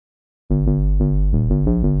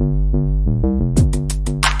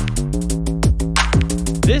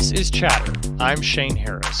This is Chatter. I'm Shane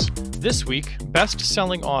Harris. This week,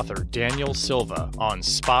 best-selling author Daniel Silva on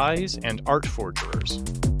spies and art forgerers.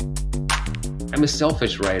 I'm a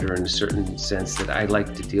selfish writer in a certain sense that I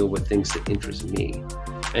like to deal with things that interest me.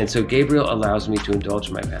 And so Gabriel allows me to indulge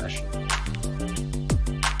my passion.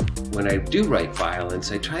 When I do write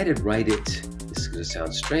violence, I try to write it, this is going to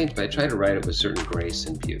sound strange, but I try to write it with certain grace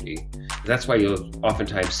and beauty. That's why you'll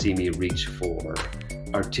oftentimes see me reach for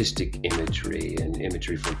artistic imagery and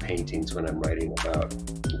imagery from paintings when I'm writing about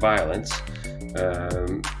violence.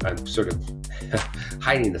 I'm sort of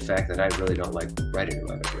hiding the fact that I really don't like writing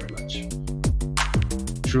about it very much.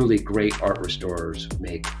 Truly great art restorers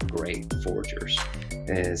make great forgers.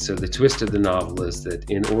 And so the twist of the novel is that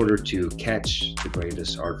in order to catch the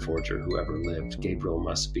greatest art forger who ever lived, Gabriel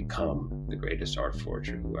must become the greatest art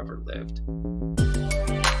forger who ever lived.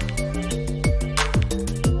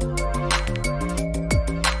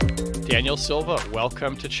 Daniel Silva,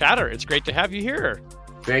 welcome to Chatter. It's great to have you here.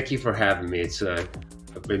 Thank you for having me. I've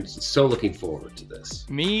been so looking forward to this.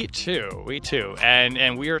 Me too.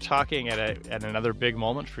 And we are talking at another big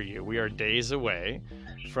moment for you. We are days away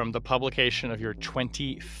from the publication of your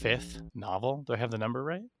 25th novel. Do I have the number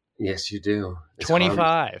right? Yes, you do. It's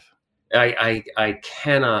 25. I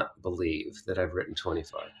cannot believe that I've written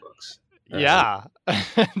 25 books. Yeah.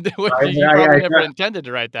 You probably never intended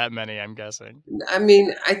to write that many, I'm guessing. I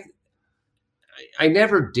mean, I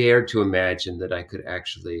never dared to imagine that I could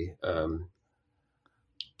actually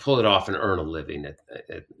pull it off and earn a living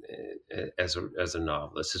as a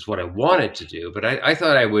novelist. Is what I wanted to do, but I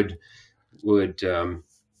thought I would follow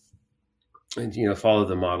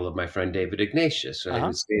the model of my friend David Ignatius. I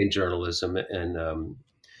would stay in journalism and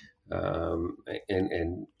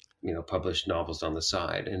publish novels on the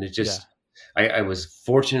side. And it just, I was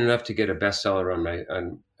fortunate enough to get a bestseller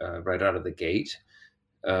right out of the gate.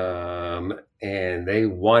 And they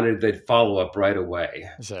wanted the follow-up right away.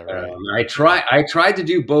 Is that right? I tried to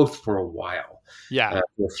do both for a while. Yeah.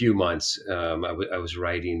 For a few months. I was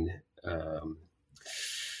writing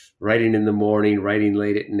in the morning, writing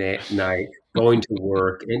late at night, going to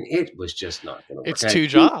work, and it was just not going to work. It's two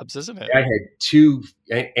jobs, isn't it? I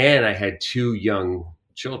had two young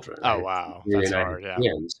children. Oh, wow. That's hard, yeah.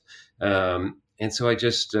 Twins. And so I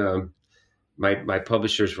just, my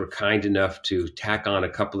publishers were kind enough to tack on a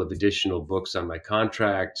couple of additional books on my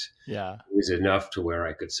contract. Yeah. It was enough to where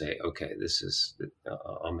I could say, okay,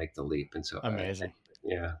 I'll make the leap. And so amazing.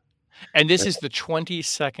 Yeah. And this is the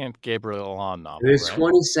 22nd Gabriel Allon novel. This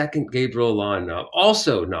 22nd Gabriel Allon novel,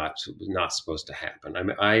 also not supposed to happen.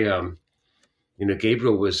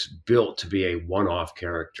 Gabriel was built to be a one-off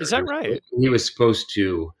character. Is that right? He was supposed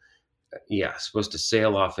to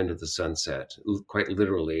sail off into the sunset, quite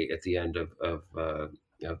literally at the end of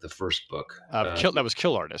the first book. That was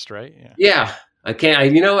Kill Artist, right? Yeah. I can't. I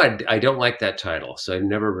don't like that title, so I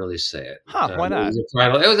never really say it. Why not?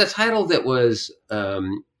 It was a title that was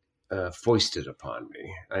foisted upon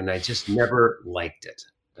me, and I just never liked it.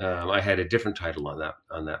 I had a different title on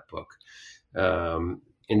that book, and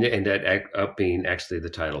that ended up being actually the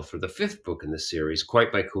title for the fifth book in the series,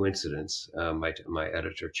 quite by coincidence. My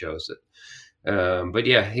editor chose it, but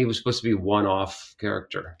yeah, he was supposed to be a one-off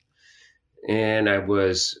character, and I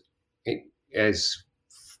was, as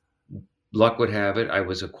luck would have it, I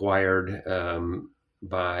was acquired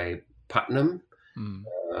by Putnam.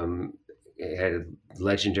 It had a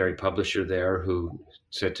legendary publisher there who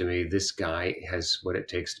said to me, "This guy has what it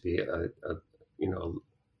takes to be a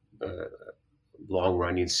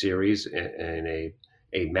long-running series and a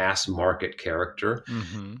mass market character."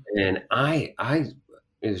 Mm-hmm. And I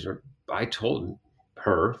told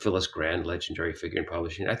her, Phyllis Grand, legendary figure in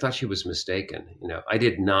publishing, I thought she was mistaken. I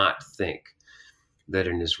did not think that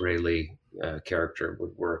an Israeli character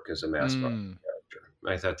would work as a mass market character.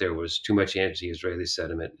 I thought there was too much anti-Israeli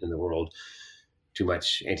sentiment in the world, too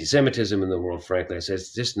much anti-Semitism in the world, frankly. I said,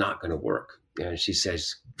 it's just not going to work. And she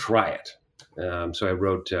says, try it. So I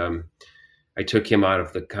wrote, I took him out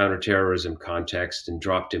of the counterterrorism context and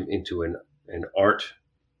dropped him into an art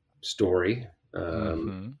story.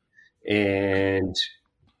 And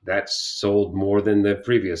that sold more than the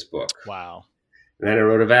previous book. Wow. And then I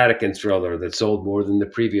wrote a Vatican thriller that sold more than the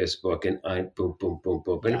previous book, and boom, boom, boom,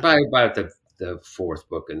 boom. And by about the fourth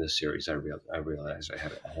book in the series, I realized I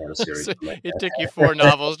had a series. So it took you 4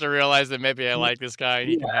 novels to realize that maybe I like this guy.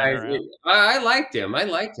 And I liked him.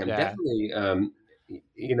 Yeah. Definitely.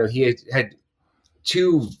 He had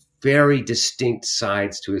two very distinct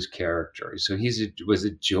sides to his character, so was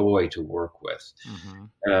a joy to work with.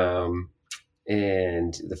 Mm-hmm.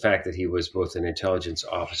 And the fact that he was both an intelligence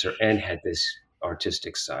officer and had this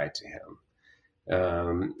artistic side to him.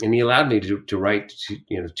 And he allowed me to write,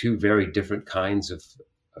 two very different kinds of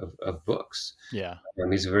books. Yeah.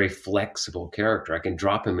 He's a very flexible character. I can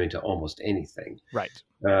drop him into almost anything. Right.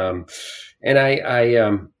 And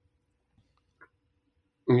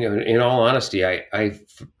in all honesty, I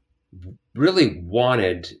really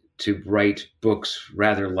wanted to write books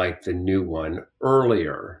rather like the new one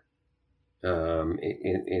earlier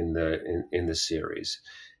in the series.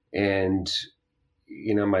 And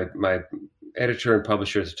my editor and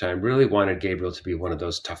publisher at the time really wanted Gabriel to be one of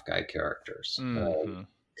those tough guy characters. Mm-hmm.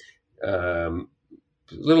 A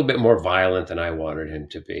little bit more violent than I wanted him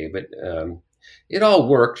to be, but it all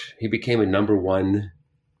worked. He became a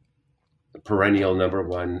perennial number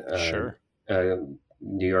one Sure.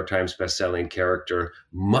 New York Times bestselling character,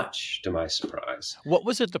 much to my surprise. What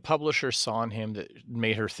was it the publisher saw in him that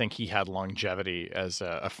made her think he had longevity as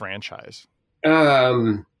a franchise? He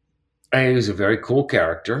was a very cool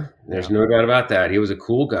character. There's no doubt about that. He was a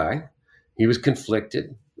cool guy. He was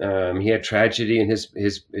conflicted. He had tragedy in his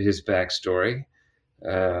backstory.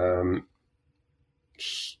 And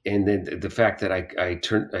then the fact that I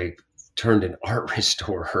turned an art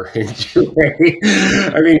restorer into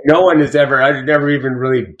I've never even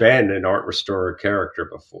really been an art restorer character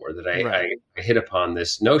before, that I hit upon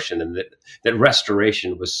this notion, and that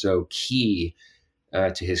restoration was so key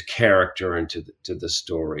to his character and to the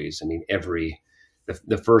stories. I mean,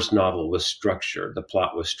 the first novel was structured, the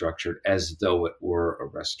plot was structured as though it were a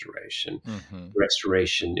restoration. Mm-hmm.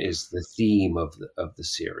 Restoration is the theme of the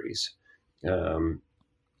series.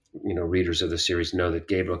 Readers of the series know that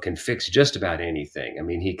Gabriel can fix just about anything. I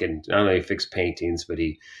mean, he can not only fix paintings, but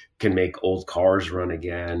he can make old cars run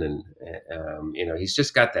again. And, he's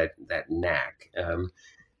just got that knack. And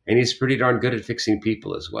he's pretty darn good at fixing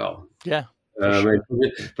people as well. Yeah. Sure.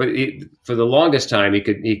 But for the longest time, he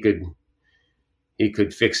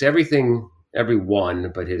could fix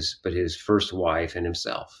everyone, but his first wife and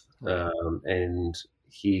himself. And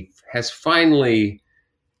he has finally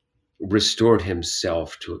restored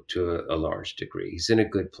himself to a large degree. He's in a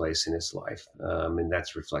good place in his life, and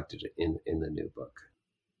that's reflected in the new book.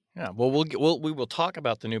 Yeah, well, we will talk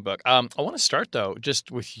about the new book. I want to start though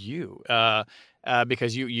just with you,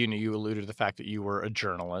 because you alluded to the fact that you were a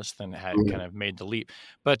journalist and had kind of made the leap.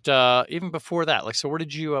 But even before that, so where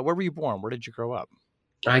were you born? Where did you grow up?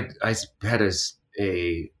 I had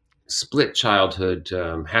a split childhood.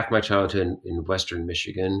 Half my childhood in Western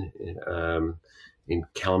Michigan, in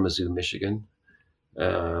Kalamazoo, Michigan.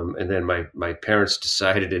 And then my parents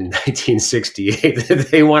decided in 1968 that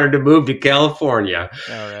they wanted to move to California.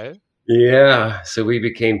 All right. Yeah. So we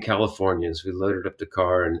became Californians. We loaded up the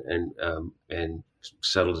car and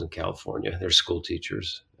settled in California. They're school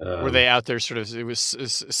teachers. Were they out there sort of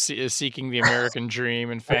seeking the American dream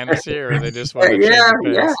and fantasy, or they just wanted to change the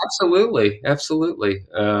pace? Yeah, absolutely.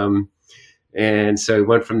 And so we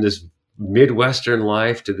went from this Midwestern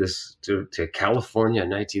life to California in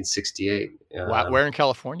 1968. Where in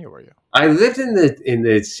California were you? I lived in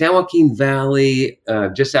the San Joaquin Valley,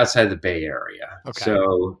 just outside the Bay Area. Okay.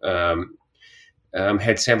 So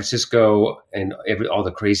had San Francisco and all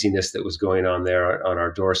the craziness that was going on there on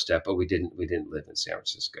our doorstep, but we didn't live in San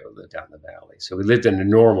Francisco. We lived out in the valley. So we lived in a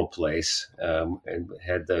normal place, and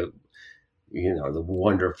had the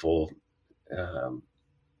wonderful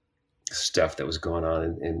stuff that was going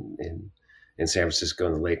on in San Francisco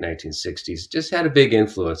in the late 1960s. Just had a big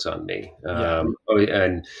influence on me. I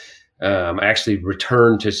actually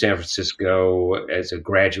returned to San Francisco as a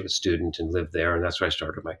graduate student and lived there, and that's where I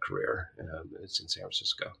started my career. It's in San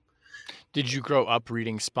Francisco. Did you grow up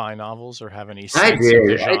reading spy novels or have any sense I did. of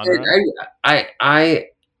the genre?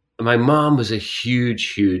 My mom was a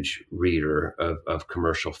huge reader of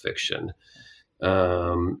commercial fiction.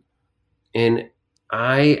 And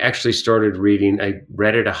I actually started reading. I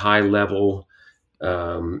read at a high level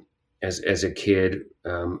as a kid.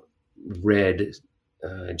 Read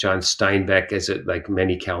John Steinbeck like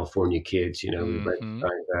many California kids. We read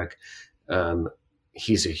Steinbeck.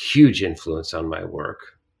 He's a huge influence on my work,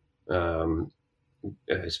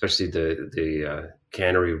 especially the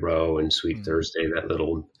Cannery Row and Sweet Thursday. That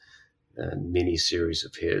little mini series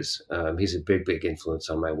of his. He's a big influence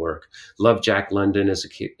on my work. Loved Jack London as a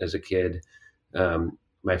kid.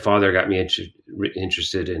 My father got me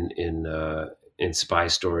interested in spy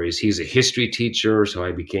stories. He's a history teacher, so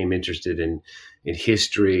I became interested in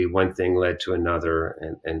history. One thing led to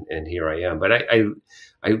another, and here I am. But I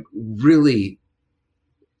really,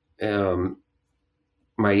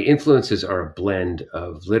 my influences are a blend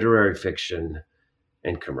of literary fiction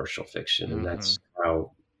and commercial fiction, and that's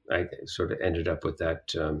how I sort of ended up with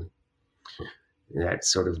that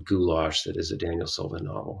sort of goulash that is a Daniel Silva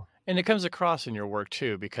novel. And it comes across in your work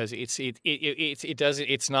too, because it doesn't,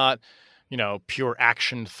 it's not, pure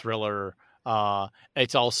action thriller.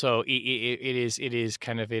 It's also it is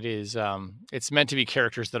kind of it is it's meant to be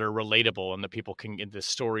characters that are relatable and that people can. The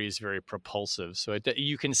story is very propulsive, so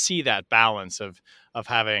you can see that balance of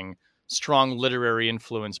having strong literary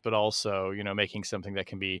influence, but also making something that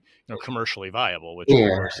can be commercially viable, which of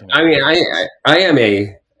Yeah, course I mean, is.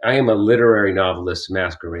 I am a literary novelist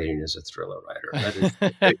masquerading as a thriller writer.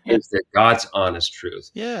 That is the God's honest truth.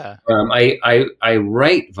 Yeah. I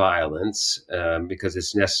write violence because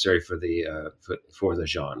it's necessary for the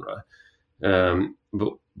genre,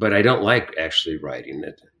 but I don't like actually writing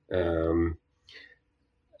it.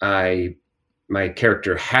 I My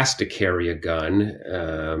character has to carry a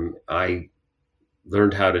gun. I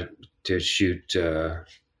learned how to shoot.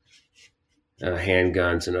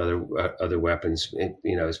 Handguns and other weapons,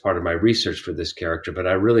 as part of my research for this character. But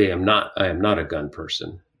I really am not. I am not a gun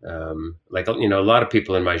person. Like a lot of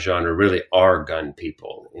people in my genre really are gun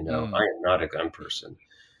people. I Mm. am not a gun person.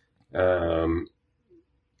 Um,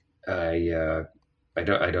 I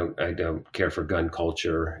don't care for gun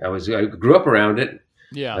culture. I grew up around it.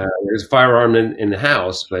 Yeah. There's a firearm in the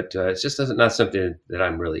house, but it's just not something that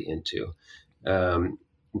I'm really into.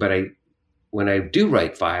 But when I do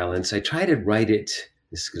write violence, I try to write it.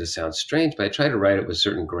 This is going to sound strange, but I try to write it with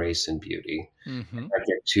certain grace and beauty. Hmm. I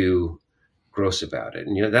get too gross about it,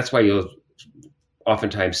 and that's why you'll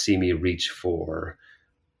oftentimes see me reach for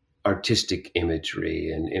artistic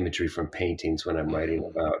imagery and imagery from paintings when I'm writing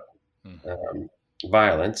about Hmm. um,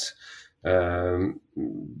 violence,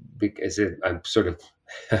 because I'm sort of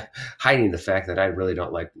hiding the fact that I really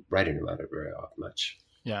don't like writing about it very much.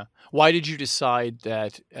 Yeah. Why did you decide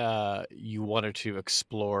that you wanted to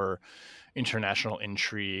explore international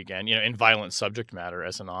intrigue and in violent subject matter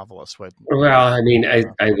as a novelist? Well, I mean, Uh,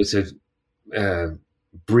 I was uh,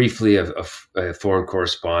 briefly a foreign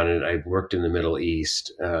correspondent. I worked in the Middle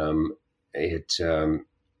East.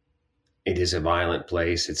 It is a violent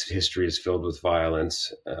place. Its history is filled with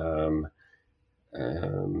violence. Um,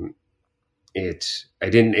 I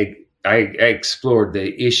didn't. I explored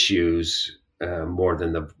the issues more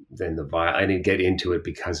than the violence. I didn't get into it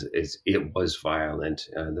because it was violent.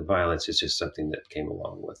 The violence is just something that came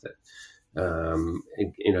along with it.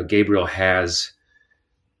 Gabriel has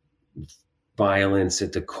violence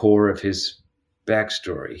at the core of his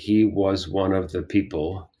backstory. He was one of the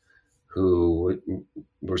people who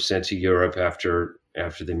were sent to Europe after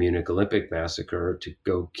the Munich Olympic massacre to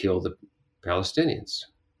go kill the Palestinians.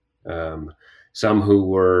 Um, some who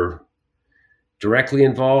were directly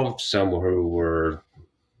involved, some who were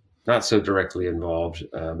not so directly involved.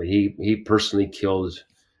 But he personally killed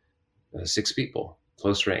 6 people,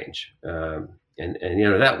 close range. And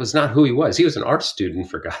that was not who he was. He was an art student,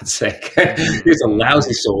 for God's sake. He was a mhm.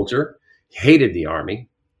 lousy soldier. He hated the army.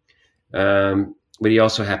 But he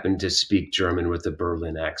also happened to speak German with a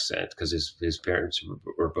Berlin accent because his parents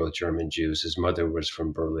were both German Jews. His mother was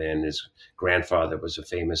from Berlin. His grandfather was a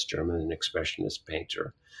famous German expressionist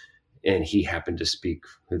painter. And he happened to speak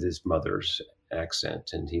with his mother's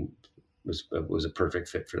accent, and he was a perfect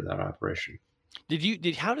fit for that operation.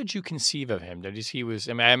 How did you conceive of him? I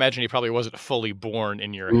mean, I imagine he probably wasn't fully born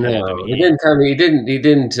in your head, and No, he didn't come. He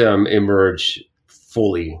didn't emerge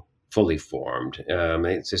fully formed.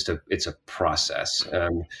 It's a process.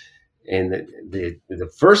 And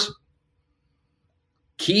the first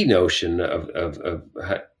key notion of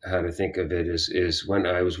how to think of it is when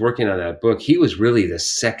I was working on that book, he was really the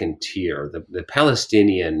second tier. The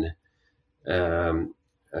Palestinian um,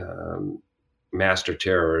 um, master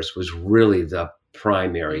terrorist was really the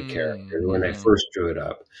primary character when I Mm-hmm. first drew it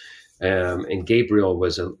up, and Gabriel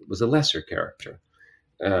was a lesser character.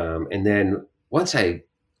 And then once I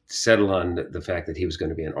settled on the fact that he was going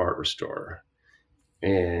to be an art restorer,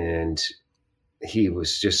 and he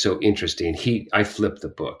was just so interesting, I flipped the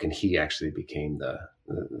book, and he actually became the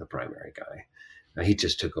primary guy. He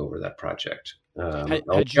just took over that project. I'll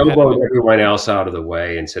Had you had elbowed an everyone else out of the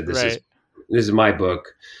way and said, right? this is my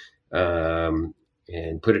book, and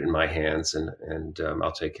put it in my hands, and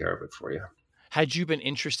I'll take care of it for you." Had you been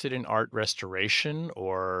interested in art restoration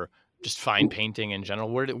or just fine painting in general?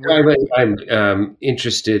 I'm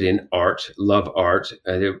interested in art, love art.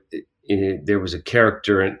 There was a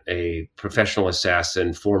character, a professional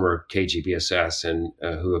assassin, former KGB assassin,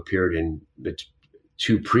 who appeared in the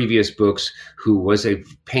 2 previous books, who was a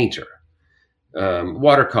painter,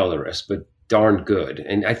 watercolorist, but darn good.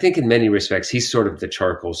 And I think in many respects, he's sort of the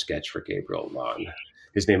charcoal sketch for Gabriel Allon.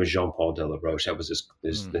 His name is Jean-Paul Delaroche. That was the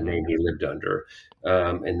Mhm. name he lived under.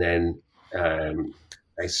 And then um,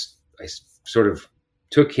 I sort of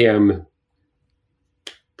took him,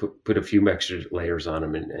 put a few extra layers on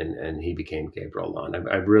him, and he became Gabriel Allon.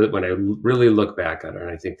 I really, when I really look back at it, and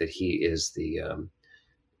I think that he is the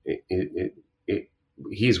it, it, it,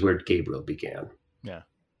 he's where Gabriel began. Yeah.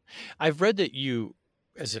 I've read that you,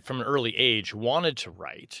 from an early age, wanted to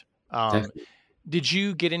write. Definitely. Did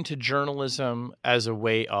you get into journalism as a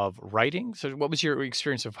way of writing? So what was your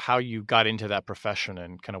experience of how you got into that profession,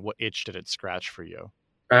 and kind of what itch did it scratch for you?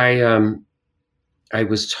 I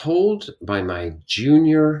was told by my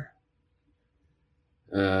junior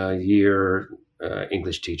year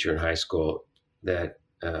English teacher in high school that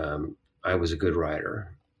I was a good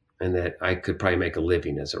writer and that I could probably make a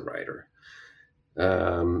living as a writer.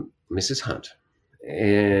 Mrs. Hunt.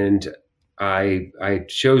 And I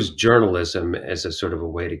chose journalism as a sort of a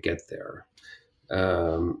way to get there.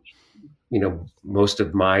 Most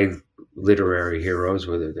of my literary heroes,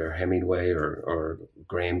 whether they're Hemingway or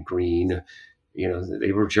Graham Greene,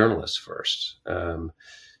 they were journalists first.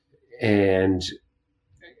 And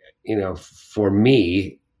for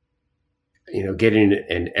me, getting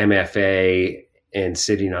an MFA and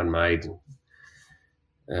sitting on my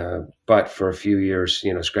butt for a few years,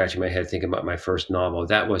 scratching my head thinking about my first novel,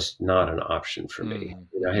 that was not an option for me.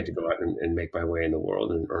 I had to go out and make my way in the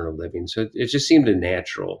world and earn a living. So it just seemed a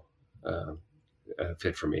natural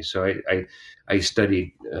fit for me. So I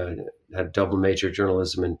studied, had a double major,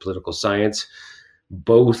 journalism and political science.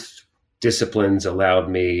 Both disciplines allowed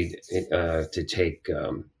me to take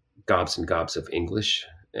gobs and gobs of English,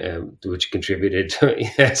 which contributed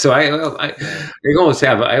to, so I almost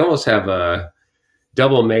have a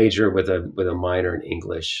double major with a minor in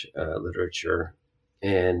English literature,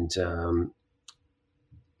 and so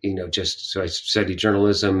I studied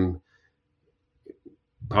journalism,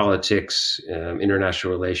 politics,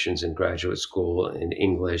 international relations in graduate school, and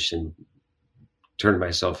English, and turned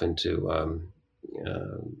myself into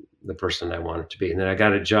the person I wanted to be. And then I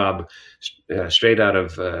got a job straight out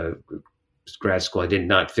of grad school. I did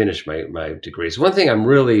not finish my degrees. One thing I'm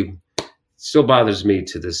really still bothers me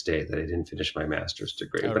to this day that I didn't finish my master's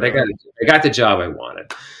degree, but really? I got the job I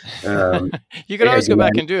wanted. You could always go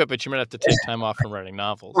back and do it, but you might have to take time off from writing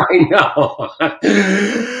novels. I know.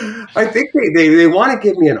 I think they want to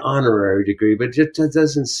give me an honorary degree, but it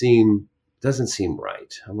doesn't seem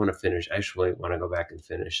right. I want to finish. I actually want to go back and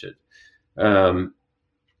finish it. And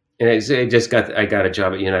I got a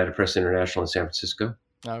job at United Press International in San Francisco.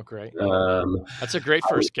 Oh, great! That's a great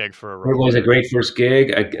first gig for a reporter. It was a great first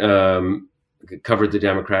gig. I covered the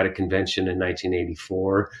Democratic Convention in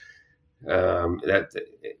 1984.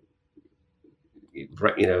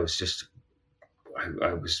 It was just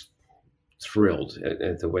I was thrilled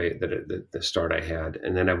at the way that the start I had,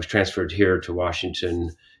 and then I was transferred here to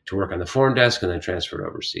Washington to work on the foreign desk, and then transferred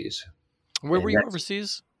overseas. Where were you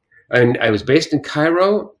overseas? And I was based in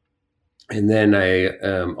Cairo, and then I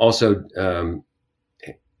also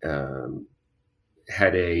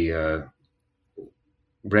had a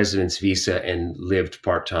residence visa and lived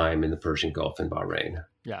part-time in the Persian Gulf in Bahrain.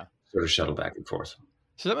 Yeah, sort of shuttle back and forth.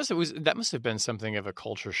 So that must have been something of a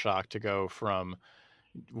culture shock to go from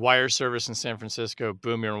wire service in San Francisco,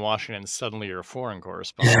 boom, you're in Washington, and suddenly you're a foreign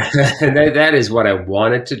correspondent. And that is what I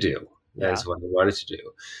wanted to do. That is what I wanted to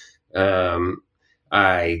do.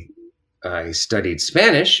 I studied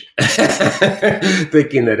Spanish,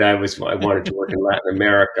 thinking that I wanted to work in Latin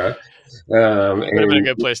America. It would have been a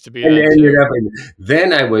good place to be.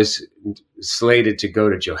 Then I was slated to go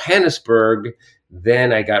to Johannesburg.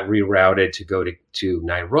 Then I got rerouted to go to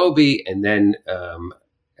Nairobi, and then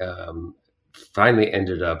finally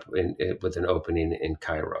ended up with an opening in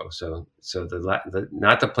Cairo. So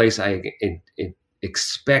not the place I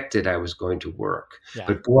expected I was going to work,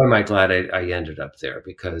 but boy, am I glad I ended up there,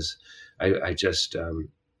 because I just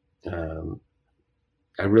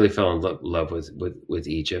I really fell in love with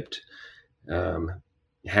Egypt.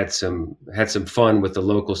 Had some fun with the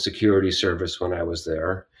local security service when I was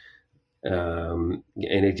there, and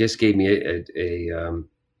it just gave me a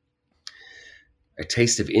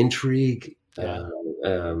taste of intrigue.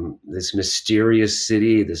 This mysterious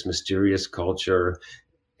city, this mysterious culture,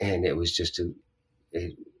 and it was just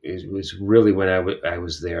it was really when I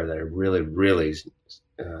was there that I really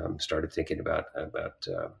started thinking about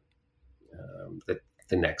the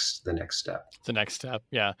next step. The next step,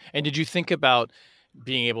 yeah. And did you think about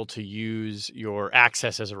being able to use your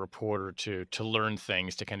access as a reporter to learn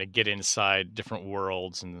things, to kind of get inside different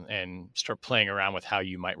worlds and start playing around with how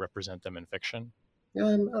you might represent them in fiction?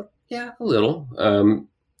 Yeah, a little,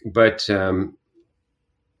 but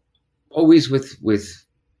always with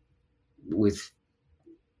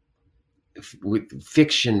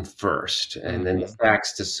fiction first, and then the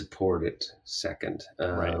facts to support it second.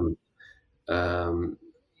 Right.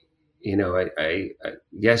 you know,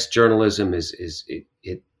 yes, journalism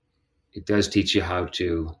it does teach you how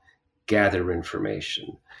to gather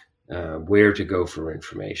information, where to go for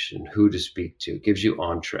information, who to speak to, gives you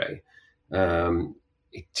entree.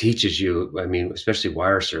 It teaches you, I mean, especially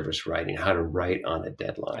wire service writing, how to write on a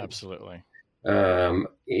deadline. Absolutely.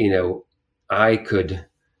 You know, I could,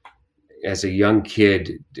 as a young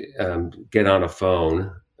kid, get on a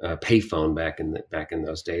phone, payphone back in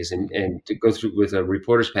those days, and to go through with a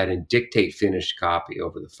reporter's pad and dictate finished copy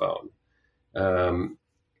over the phone.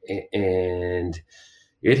 And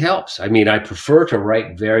it helps. I mean, I prefer to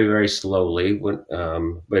write very, very slowly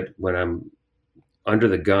but when I'm under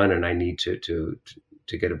the gun and I need to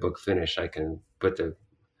get a book finished, I can put the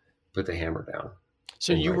hammer down.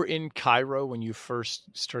 So you were in Cairo when you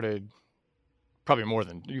first started. Probably more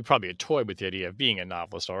than you probably had toyed with the idea of being a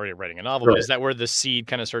novelist already, writing a novel. Right. But is that where the seed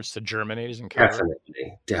kind of starts to germinate? Is in Cairo?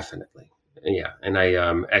 Definitely, yeah. And I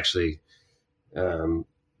actually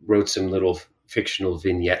wrote some little fictional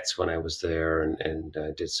vignettes when I was there, and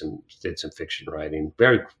did some fiction writing,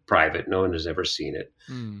 very private. No one has ever seen it.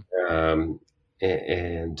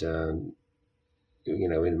 You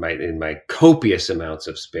know, in my copious amounts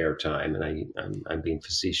of spare time, and I'm being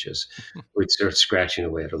facetious, we'd start scratching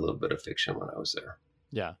away at a little bit of fiction when I was there.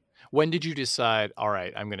 Yeah. When did you decide, all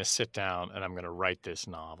right, I'm going to sit down and I'm going to write this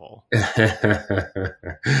novel?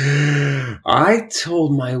 I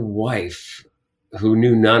told my wife, who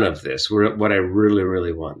knew none of this, what I really,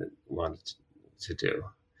 really wanted to do.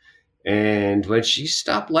 And when she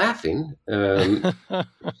stopped laughing,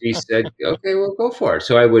 she said, okay, well, go for it.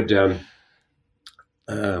 So I would,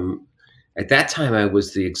 at that time, I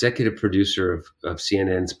was the executive producer of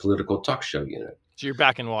CNN's political talk show unit. So you're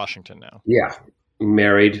back in Washington now. Yeah.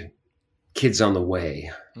 Married, kids on the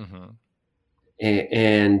way.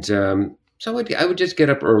 And so I would just get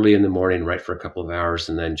up early in the morning, write for a couple of hours,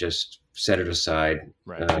 and then just set it aside,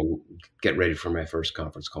 get ready for my first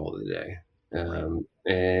conference call of the day.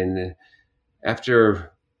 And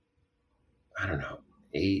after, I don't know,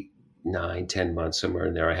 8, 9, 10 months, somewhere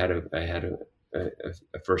in there, I had a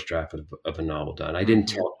first draft of a novel done. I didn't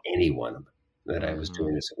tell anyone that I was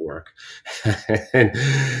doing this at work,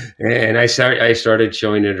 and I started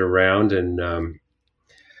showing it around, and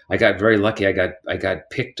I got very lucky. I got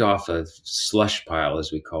picked off a slush pile,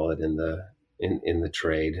 as we call it in the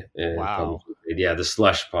trade. Wow. Yeah, the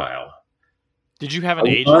slush pile. Did you have an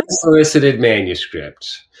agent? Unsolicited manuscript.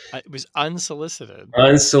 It was unsolicited.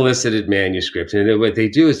 Unsolicited manuscript, and what they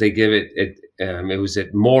do is they give it. It was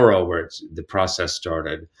at Morrow where the process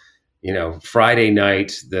started. You know, Friday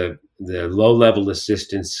night, the low-level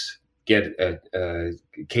assistants get a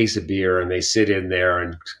case of beer and they sit in there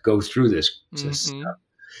and go through this stuff.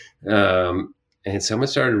 And someone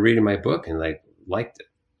started reading my book and liked it.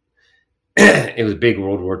 It was a big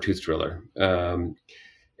World War II thriller,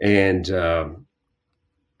 and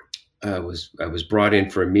I was brought in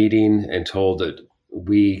for a meeting and told that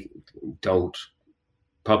we don't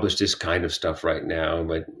publish this kind of stuff right now,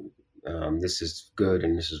 but this is good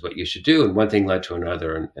and this is what you should do. And one thing led to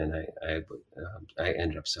another, and I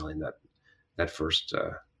ended up selling that first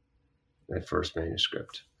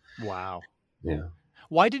manuscript. Wow. Yeah.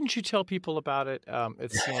 Why didn't you tell people about it? You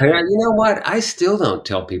know what? I still don't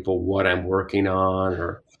tell people what I'm working on,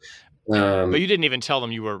 or. But you didn't even tell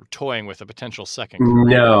them you were toying with a potential second.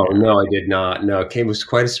 No, I did not. No, it came as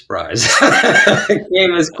quite a surprise.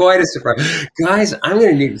 Guys, I'm going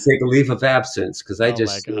to need to take a leave of absence because I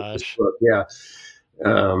just. Oh my gosh. Yeah.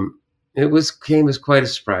 It came as quite a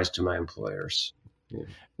surprise to my employers. Yeah.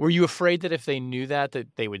 Were you afraid that if they knew that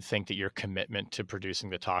they would think that your commitment to producing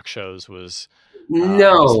the talk shows was?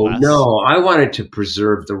 No. I wanted to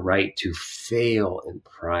preserve the right to fail in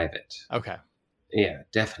private. Okay. Yeah,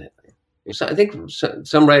 definitely. So I think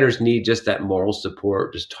some writers need just that moral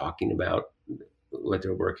support, just talking about what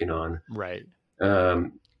they're working on. Right.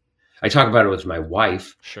 I talk about it with my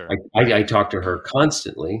wife. Sure. I talk to her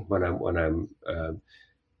constantly when I'm.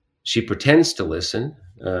 She pretends to listen.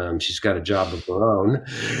 She's got a job of her own.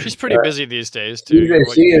 She's pretty busy these days too.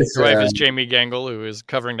 She is. Her wife is Jamie Gangle, who is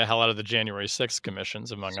covering the hell out of the January 6th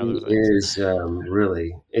commissions, among other things.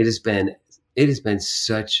 Really. It has been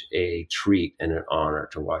such a treat and an honor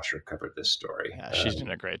to watch her cover this story. Yeah, she's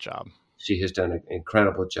doing a great job. She has done an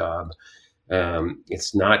incredible job.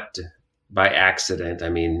 It's not by accident. I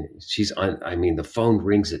mean, the phone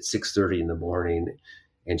rings at 6:30 in the morning,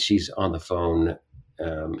 and she's on the phone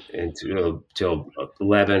until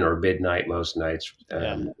 11 or midnight most nights.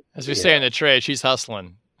 As we say in the trade, she's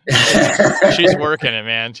hustling. She's working it,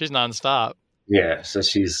 man. She's nonstop. Yeah, so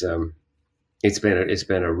she's. it's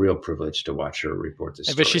been a real privilege to watch her report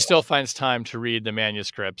this But she story. still finds time to read the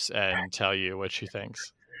manuscripts and tell you what she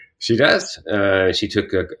thinks. She does. She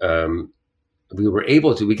took we were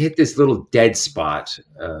able to, we hit this little dead spot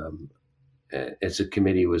as the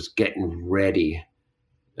committee was getting ready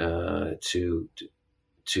to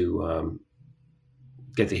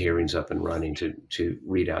get the hearings up and running to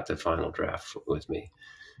read out the final draft with me.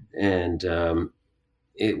 And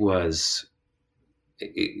it was,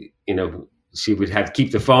 she would have to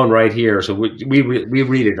keep the phone right here. So we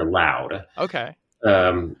read it aloud. Okay.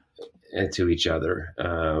 To each other.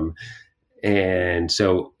 And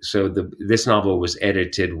so this novel was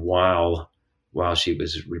edited while she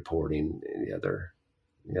was reporting the other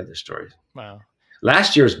stories. Wow.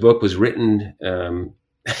 Last year's book was written, while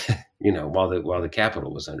the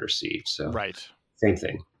Capitol was under siege. So right, same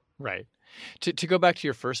thing. Right. To go back to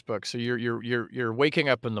your first book, so you're waking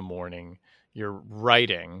up in the morning, you're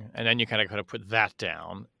writing, and then you kind of put that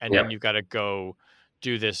down, and then you've got to go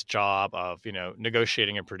do this job of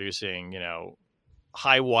negotiating and producing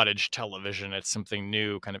high wattage television. It's something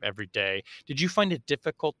new kind of every day. Did you find it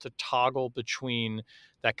difficult to toggle between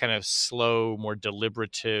that kind of slow, more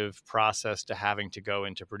deliberative process to having to go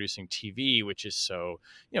into producing TV, which is so,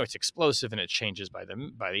 it's explosive and it changes by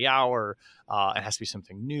the hour. It has to be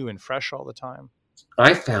something new and fresh all the time.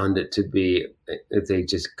 I found it to be, they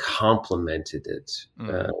just complemented it.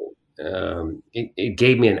 It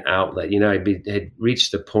gave me an outlet. I had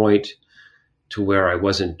reached the point to where I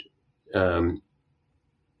wasn't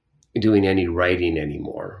doing any writing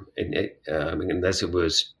anymore, unless it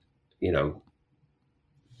was,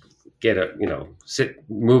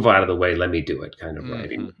 move out of the way, let me do it kind of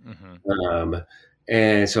writing.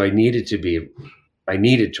 And so I needed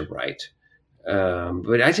to write.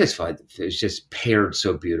 But I just thought it was just paired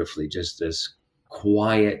so beautifully, just this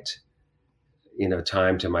quiet,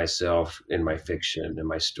 time to myself in my fiction and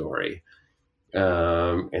my story.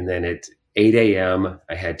 And then at 8 a.m.,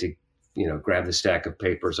 I had to, grab the stack of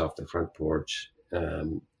papers off the front porch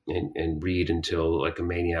and read until like a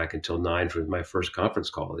maniac until 9 for my first conference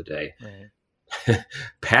call of the day. Right.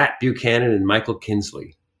 Pat Buchanan and Michael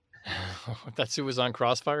Kinsley. That's who was on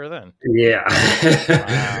Crossfire then. Yeah.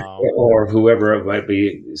 Wow. Or whoever it might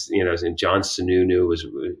be, and John Sununu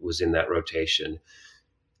was in that rotation.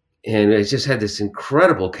 And I just had this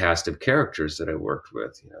incredible cast of characters that I worked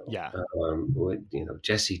with,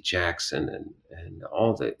 Jesse Jackson and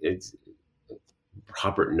all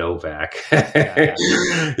Robert Novak,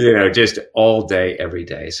 just all day, every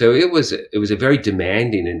day. So it was a very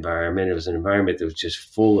demanding environment. It was an environment that was just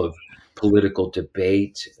full of political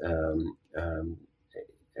debate,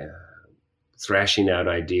 thrashing out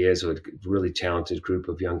ideas with a really talented group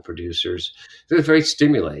of young producers. It was very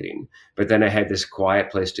stimulating. But then I had this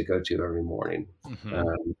quiet place to go to every morning.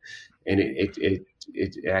 And it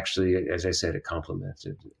actually, as I said, it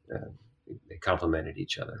complemented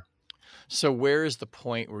each other. So where is the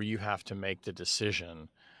point where you have to make the decision?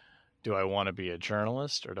 Do I want to be a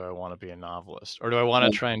journalist or do I want to be a novelist? Or do I want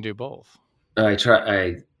to try and do both? I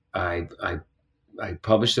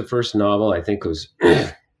published the first novel. I think it was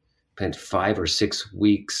spent 5 or 6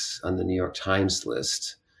 weeks on the New York Times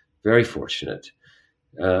list. Very fortunate.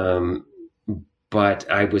 But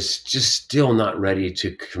I was just still not ready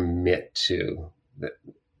to commit to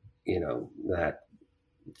that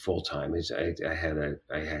full time. I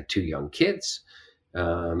had 2 young kids.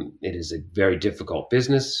 It is a very difficult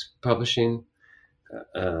business, publishing.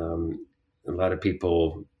 A lot of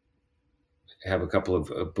people have a couple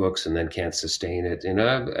of books and then can't sustain it. And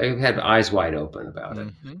I had eyes wide open about it.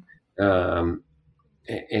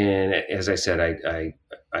 And as I said,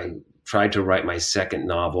 I tried to write my second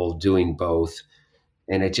novel, doing both,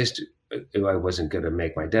 and I wasn't going to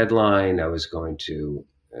make my deadline. I was going to,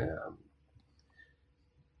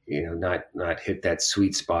 not hit that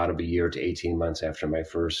sweet spot of a year to 18 months after my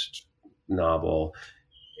first novel.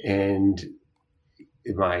 And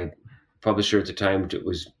my publisher at the time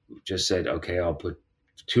just said, okay, I'll put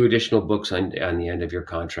 2 additional books on the end of your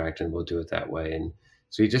contract and we'll do it that way. And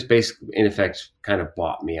so he just basically, in effect, kind of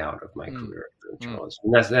bought me out of my career in journalism.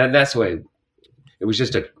 And that's the way it was.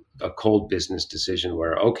 Just a cold business decision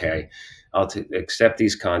where, okay, I'll accept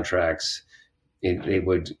these contracts. They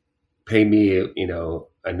would pay me,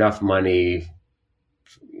 enough money,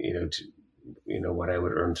 to, what I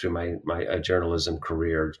would earn through my journalism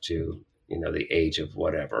career to, the age of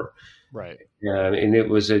whatever. Right. And it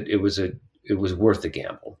was worth the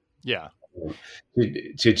gamble. Yeah.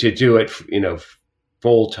 To do it,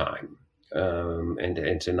 full time,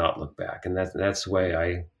 and to not look back. And that's the way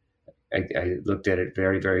I looked at it,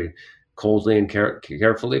 very, very coldly and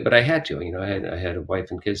carefully, but I had to, I had a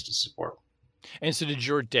wife and kids to support. And so did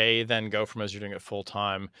your day then go from, as you're doing it full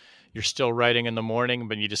time, you're still writing in the morning,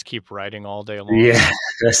 but you just keep writing all day long? Yeah,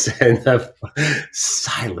 that's enough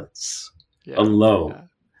silence, Yeah. alone. Yeah.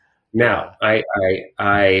 Now, Yeah.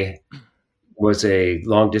 I was a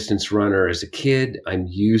long distance runner as a kid. I'm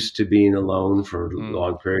used to being alone for Mm.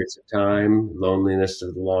 long periods of time, loneliness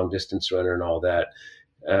of the long distance runner and all that.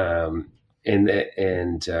 Um, and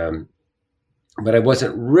but I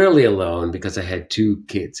wasn't really alone because I had two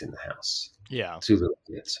kids in the house, Yeah. two little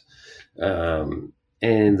kids. Um,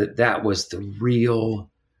 and that was the real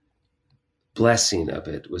blessing of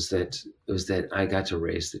it, was that I got to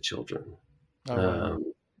raise the children. Oh, wow.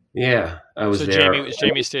 Um, yeah, I was So there.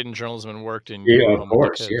 Jamie stayed in journalism and worked, and you Yeah, were of home with the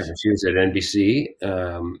course. Yeah, kids. she was at NBC,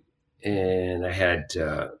 and I had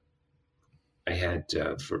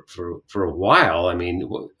for a while. I mean,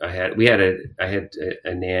 I had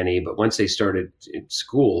a nanny, but once they started in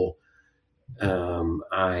school,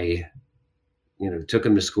 I took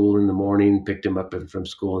them to school in the morning, picked them up from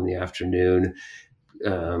school in the afternoon.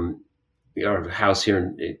 Um, our house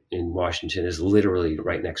here in Washington is literally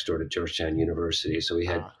right next door to Georgetown University, so we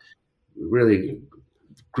had Ah, really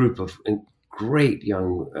group of great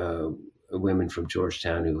young women from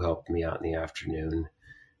Georgetown who helped me out in the afternoon,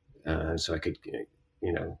 so I could,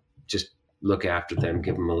 just look after them,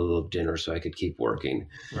 give them a little dinner, so I could keep working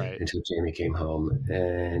right. until Jamie came home.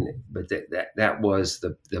 But that was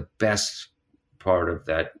the best part of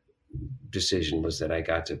that decision, was that I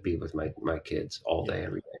got to be with my kids all day, Yeah.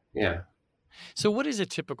 every day. Yeah. So what is a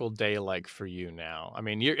typical day like for you now? I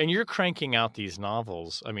mean, you're cranking out these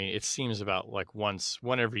novels. I mean, it seems about like one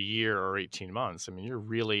every year or 18 months. I mean, you're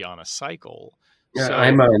really on a cycle. So,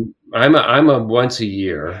 I'm a once a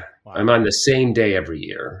year. I'm wow. on the same day every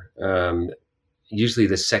year. Usually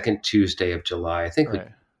the second Tuesday of July. I think Right.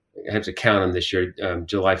 I have to count them this year.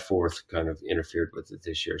 July 4th kind of interfered with it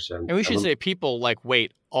this year, so And we I'm should a say people like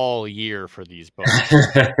wait all year for these books.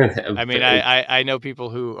 I mean, I know people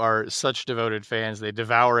who are such devoted fans, they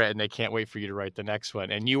devour it and they can't wait for you to write the next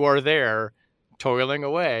one. And you are there toiling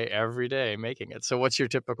away every day making it. So what's your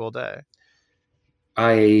typical day?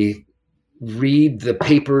 I read the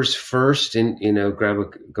papers first, and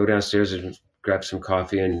go downstairs and grab some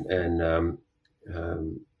coffee, and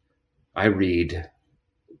I read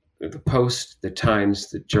the Post, the Times,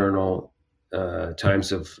 the Journal,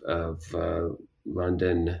 Times of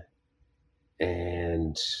London,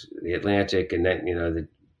 and the Atlantic, and then the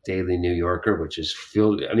Daily New Yorker, which is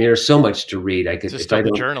filled. I mean, there's so much to read. I could, Just if I still the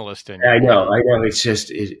don't. journalist in you. I Yeah. know. It's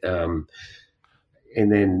just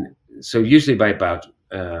and then so usually by about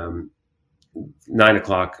 9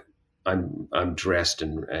 o'clock, I'm dressed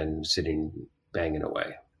and sitting banging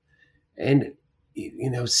away. And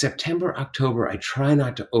September, October, I try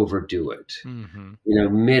not to overdo it. Hmm.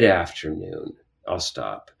 Mid afternoon, I'll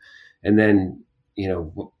stop, and then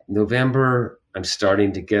November, I'm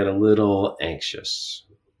starting to get a little anxious.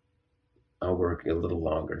 I'll work a little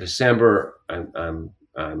longer. December, I'm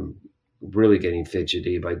really getting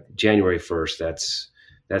fidgety. By January 1st,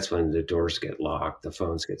 that's when the doors get locked, the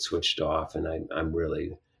phones get switched off, and I'm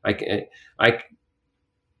really I can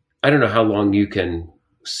I don't know how long you can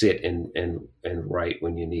sit and write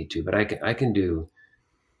when you need to, but I can do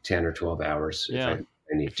 10 or 12 hours Yeah.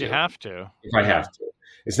 I need If you to, have to. if I Yeah. have to.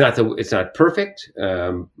 It's not perfect,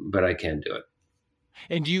 but I can do it.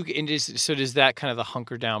 And does that kind of the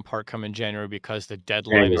hunker down part come in January because the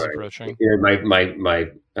deadline is January. approaching? My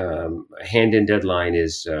hand in deadline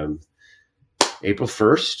is April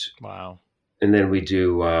 1st, Wow. and then we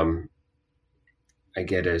do. I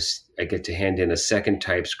get to hand in a second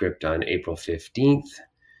typescript on April 15th.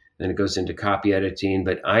 Then it goes into copy editing.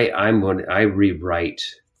 But I rewrite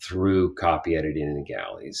through copy editing in the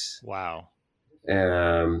galleys. Wow.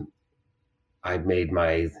 Um, I've made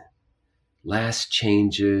my last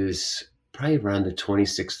changes probably around the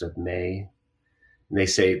 26th of May. And they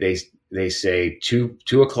say 2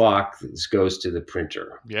 o'clock. This goes to the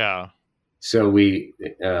printer. Yeah. So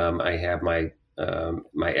I have my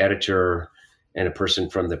editor and a person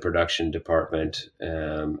from the production department,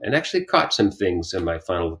 and actually caught some things in my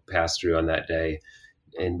final pass through on that day,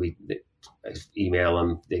 and I email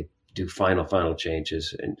them. They do final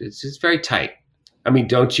changes, and it's very tight. I mean,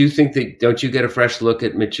 don't you get a fresh look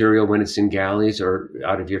at material when it's in galleys or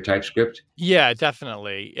out of your typescript? Yeah,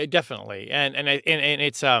 definitely. Definitely. And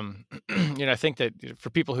it's I think that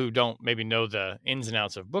for people who don't maybe know the ins and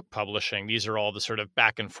outs of book publishing, these are all the sort of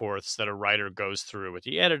back and forths that a writer goes through with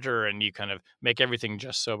the editor, and you kind of make everything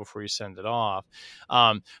just so before you send it off.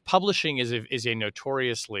 Publishing is a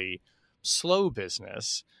notoriously slow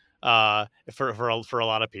business. For a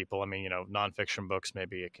lot of people. I mean, nonfiction books,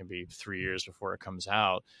 maybe it can be 3 years before it comes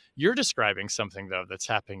out. You're describing something though that's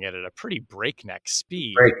happening at a pretty breakneck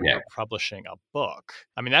speed for breakneck. publishing a book.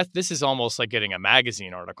 I mean, this is almost like getting a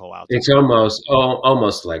magazine article out the It's door.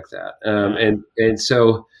 almost like that. Yeah. And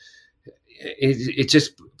so it's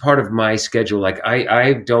just part of my schedule. Like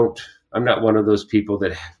I'm not one of those people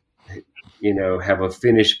that, have a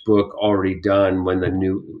finished book already done when the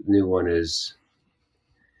new one is.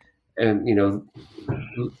 And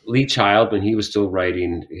Lee Child, when he was still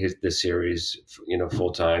writing the series,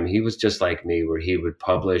 full time, he was just like me, where he would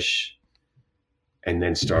publish and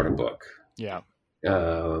then start a book. Yeah.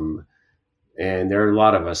 Um, and there are a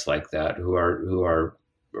lot of us like that who are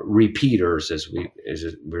repeaters, as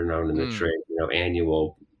we're known in the trade.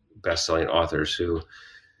 Annual best-selling authors who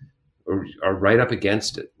are right up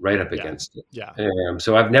against it. Yeah.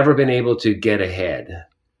 So I've never been able to get ahead,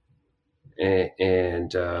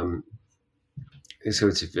 and so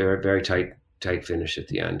it's a very, very tight finish at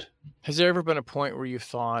the end. Has there ever been a point where you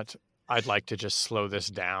thought, I'd like to just slow this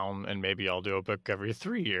down and maybe I'll do a book every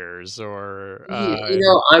 3 years, or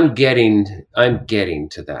I'm getting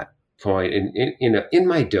to that point in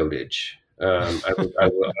my dotage. I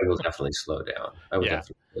will definitely slow down. I will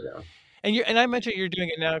definitely slow down. And I mentioned you're doing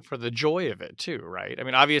it now for the joy of it too, right? I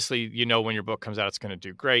mean, obviously, when your book comes out, it's going to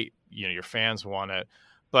do great. Your fans want it,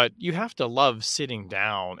 but you have to love sitting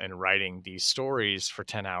down and writing these stories for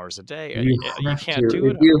 10 hours a day. You can't do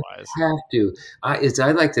it otherwise. You have to.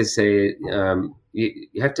 I like to say,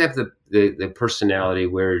 you have to have the personality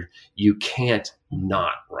where you can't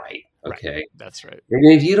not write. Okay, right. That's right.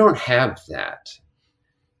 And if you don't have that,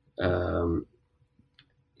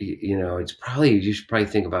 you should probably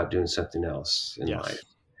think about doing something else in life.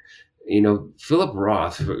 Philip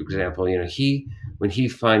Roth, for example, when he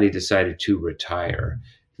finally decided to retire, I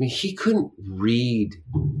mean, he couldn't read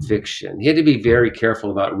fiction. He had to be very careful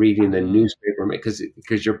about reading the newspaper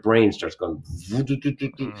because your brain starts going.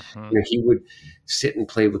 He would sit and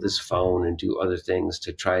play with his phone and do other things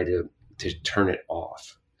to try to turn it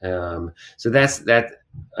off. So that's that.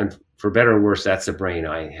 And for better or worse, that's the brain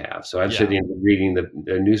I have. So I'm sitting reading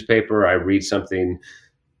the newspaper. I read something.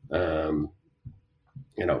 I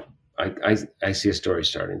see a story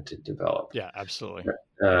starting to develop. Yeah, absolutely.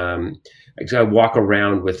 I walk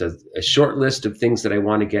around with a short list of things that I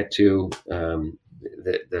want to get to.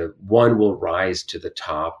 The one will rise to the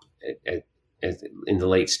top in the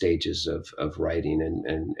late stages of writing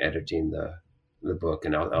and editing the book,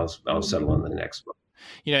 and I'll settle on the next one.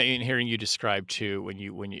 In hearing you describe too, when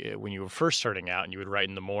you were first starting out and you would write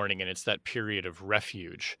in the morning, and it's that period of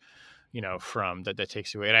refuge, from that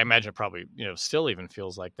takes you away. And I imagine it probably, still even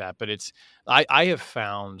feels like that. But I have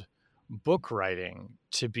found book writing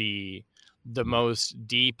to be the most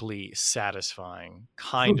deeply satisfying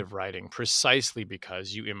kind of writing, precisely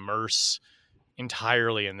because you immerse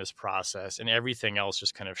entirely in this process and everything else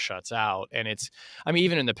just kind of shuts out. And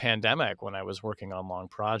even in the pandemic, when I was working on long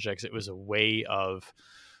projects, it was a way of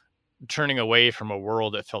turning away from a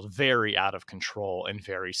world that felt very out of control and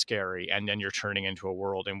very scary. And then you're turning into a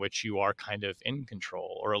world in which you are kind of in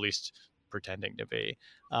control, or at least pretending to be.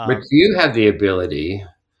 But do you have the ability,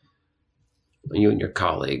 you and your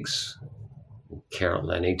colleagues, Carol,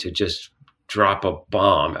 Lenny, to just drop a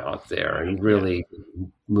bomb out there and really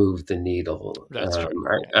move the needle? That's true.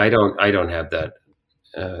 I don't have that.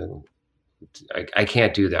 I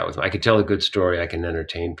can't do that with them. I can tell a good story. I can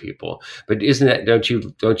entertain people, but don't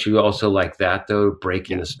you also like that though?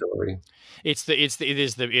 Breaking a story. It is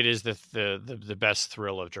the best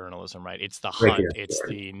thrill of journalism, right? It's the hunt. It's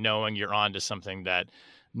the knowing you're onto something that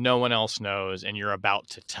no one else knows, and you're about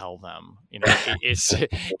to tell them. It's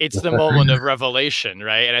the moment of revelation,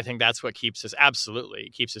 right? And I think that's what keeps us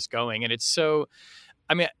going. And it's so,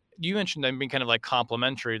 you mentioned them being kind of like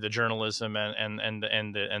complementary, the journalism and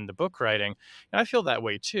the book writing. And I feel that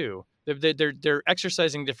way too. They're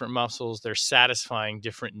exercising different muscles. They're satisfying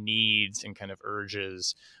different needs and kind of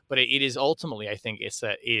urges. But it is ultimately, I think, it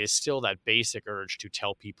is still that basic urge to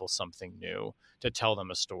tell people something new, to tell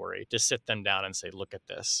them a story, to sit them down and say, look at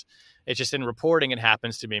this. It's just in reporting, it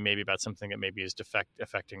happens to be maybe about something that maybe is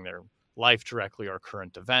affecting their life directly or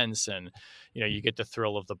current events. And, you get the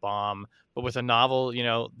thrill of the bomb. But with a novel,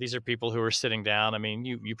 these are people who are sitting down. I mean,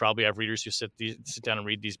 you probably have readers who sit down and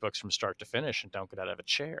read these books from start to finish and don't get out of a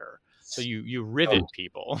chair. So you rivet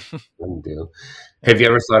people. Do. Have you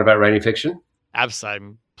ever thought about writing fiction? Absolutely.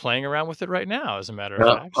 I'm playing around with it right now, as a matter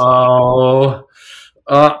of fact.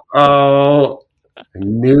 A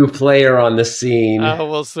new player on the scene.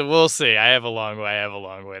 We'll see. I have a long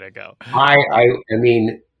way to go. I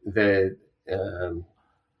mean,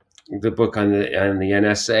 the book on the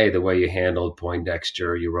NSA, the way you handled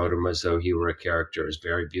Poindexter, you wrote him as though he were a character, is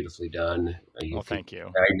very beautifully done. Well, thank you.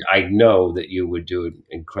 I know that you would do it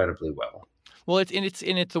incredibly well. Well, it's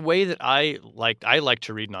the way that I like. I like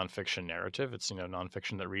to read nonfiction narrative. It's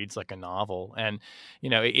nonfiction that reads like a novel, and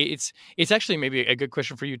it's actually maybe a good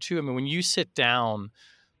question for you too. I mean, when you sit down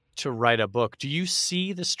to write a book, do you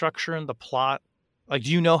see the structure and the plot? Like,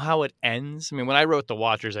 do you know how it ends? I mean, when I wrote The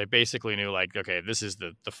Watchers, I basically knew, like, okay, this is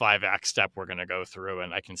the 5-act step we're going to go through,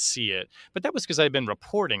 and I can see it. But that was because I'd been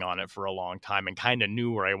reporting on it for a long time and kind of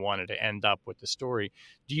knew where I wanted to end up with the story.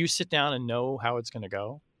 Do you sit down and know how it's going to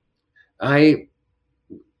go? I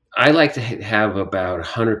like to have about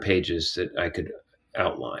 100 pages that I could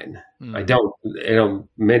outline. I don't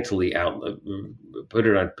mentally put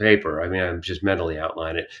it on paper. I mean, I'm just mentally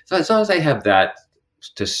outline it. So as long as I have that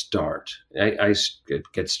to start, I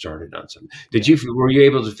get started on something. Were you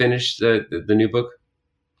able to finish the new book?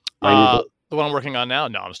 New book? The one I'm working on now?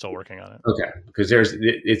 No, I'm still working on it. Okay. Because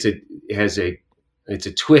it's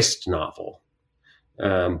a twist novel,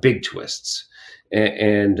 big twists.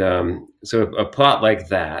 And so a plot like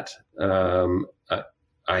that,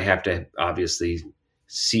 I have to obviously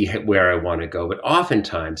see where I want to go. But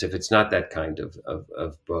oftentimes, if it's not that kind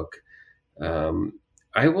of book,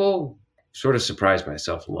 I will sort of surprise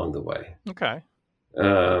myself along the way. Okay.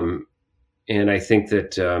 And I think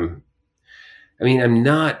that, I mean, I'm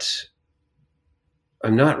not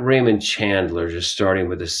Raymond Chandler just starting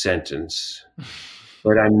with a sentence,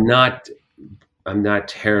 but I'm not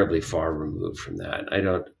terribly far removed from that. I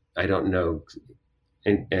don't know.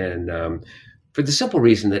 And for the simple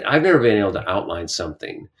reason that I've never been able to outline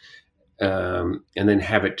something, and then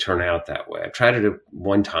have it turn out that way. I've tried it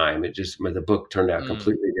one time. The book turned out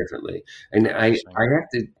completely differently. And I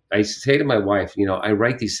say to my wife, I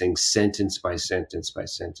write these things sentence by sentence by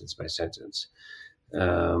sentence by sentence.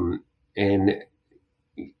 And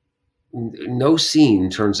no scene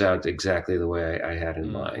turns out exactly the way I had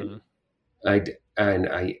in mind.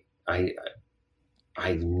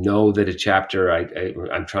 I know that a chapter,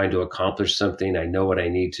 I'm trying to accomplish something. I know what I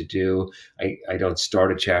need to do. I don't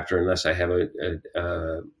start a chapter unless I have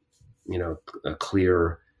a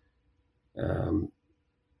clear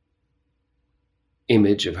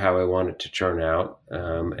image of how I want it to turn out.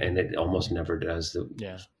 And it almost never does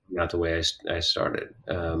not the way I started.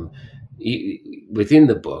 Within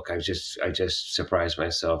the book, I just surprise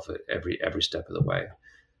myself at every step of the way.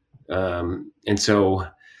 And so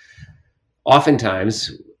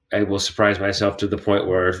oftentimes I will surprise myself to the point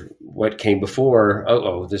where what came before,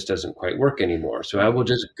 this doesn't quite work anymore. So I will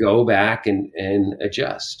just go back and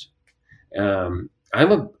adjust. I'm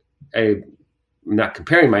not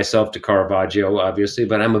comparing myself to Caravaggio, obviously,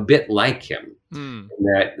 but I'm a bit like him.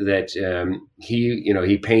 That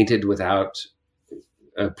he painted without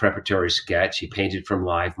a preparatory sketch. He painted from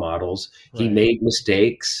live models. Right. He made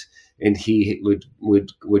mistakes, and he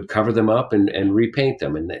would cover them up and repaint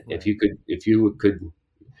them. And right. if you could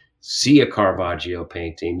see a Caravaggio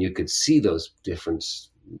painting, you could see those different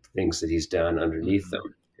things that he's done underneath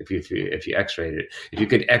them. If you X-rayed it, if you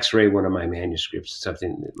could X-ray one of my manuscripts,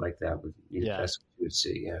 something like that that's what you would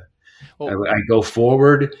see. Yeah, well, I go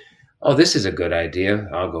forward. Oh, this is a good idea.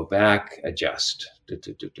 I'll go back, adjust.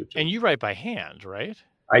 And you write by hand, right?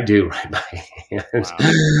 I do write by hand. Wow.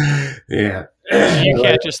 Yeah. You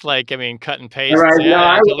can't just cut and paste.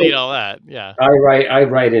 Delete all that. Yeah. I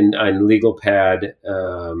write on legal pad.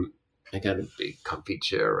 I got a big comfy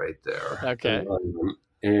chair right there. Okay.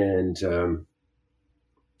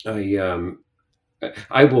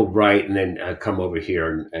 I will write and then I come over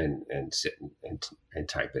here and sit and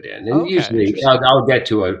type it in. And usually I'll get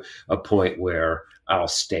to a point where I'll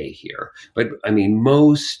stay here. But I mean,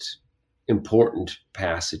 most important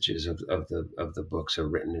passages of the books are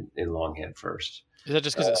written in longhand first. Is that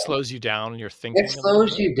just because it slows you down in your thinking? It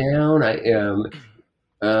slows you down.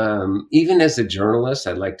 Even as a journalist,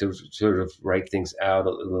 I like to sort of write things out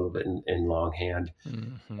a little bit in longhand.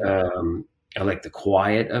 Mm-hmm. I like the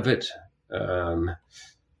quiet of it.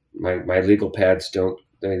 My legal pads don't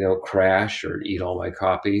crash or eat all my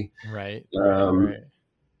copy. Right.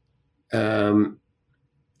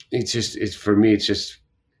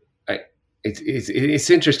 It's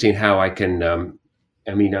interesting how I can.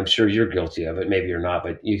 I'm sure you're guilty of it. Maybe you're not,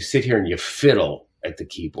 but you sit here and you fiddle at the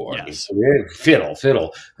keyboard. Yes.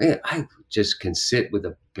 Fiddle. I just can sit with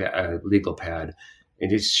a legal pad,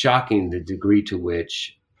 and it's shocking the degree to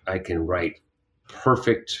which I can write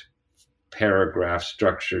perfect paragraph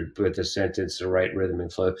structured with a sentence, the right rhythm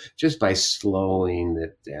and flow, just by slowing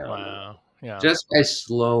it down. Wow. Yeah. Just by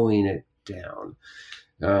slowing it down.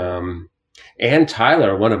 Ann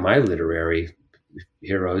Tyler, one of my literary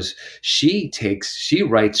heroes, she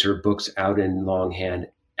writes her books out in longhand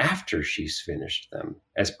after she's finished them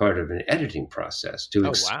as part of an editing process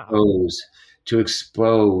Oh, wow. to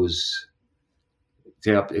expose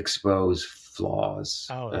to help expose flaws.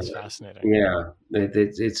 Oh, that's fascinating. Yeah,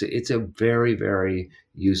 it's a very, very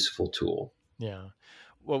useful tool. Yeah.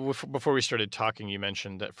 Well, before we started talking, you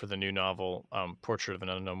mentioned that for the new novel, Portrait of an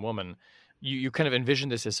Unknown Woman, you kind of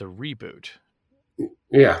envisioned this as a reboot.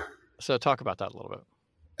 Yeah. So talk about that a little bit.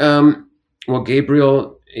 Well,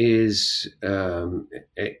 Gabriel is,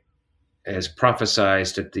 as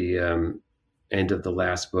prophesized at the end of the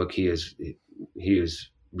last book, he is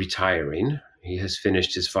retiring. He has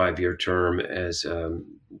finished his 5-year term as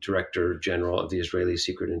Director General of the Israeli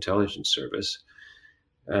Secret Intelligence Service.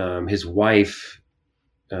 His wife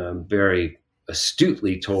very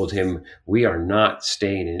astutely told him, "We are not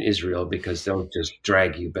staying in Israel because they'll just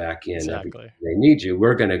drag you back in every time Exactly. they need you.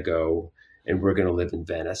 We're going to go and we're going to live in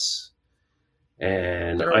Venice."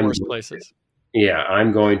 And There are worse places.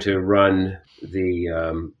 I'm going to run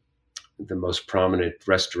the most prominent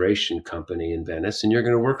restoration company in Venice, and you're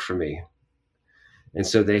going to work for me. And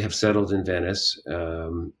so they have settled in Venice.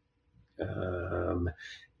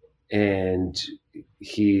 And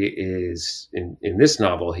he is in this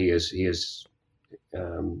novel. He is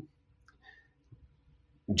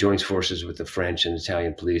joins forces with the French and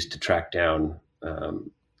Italian police to track down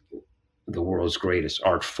the world's greatest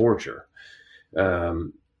art forger.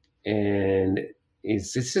 And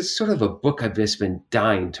it's just sort of a book I've just been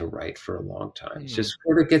dying to write for a long time. It just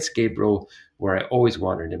sort of gets Gabriel where I always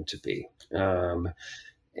wanted him to be.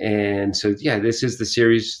 And so, yeah, this is the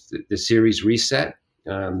series reset.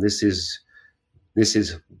 This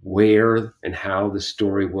is where and how the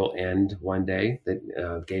story will end one day.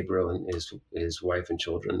 That Gabriel and his wife and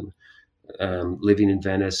children living in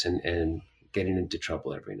Venice and getting into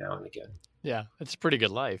trouble every now and again. Yeah, it's a pretty good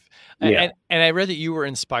life. Yeah. And I read that you were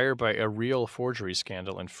inspired by a real forgery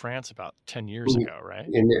scandal in France about 10 years ago, right?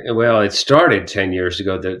 Well, it started 10 years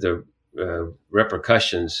ago. The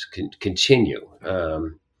repercussions continue.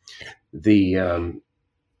 The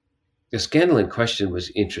scandal in question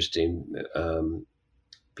was interesting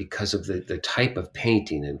because of the type of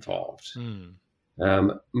painting involved.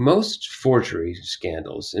 Most forgery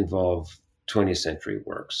scandals involve 20th century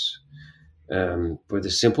works. For the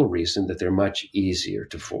simple reason that they're much easier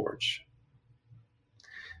to forge.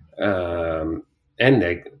 And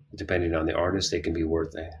they, depending on the artist, they can be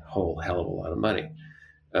worth a whole hell of a lot of money.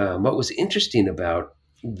 What was interesting about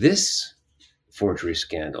this forgery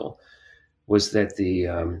scandal was that the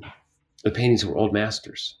paintings were old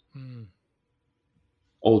masters.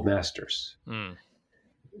 Old masters.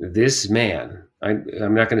 This man,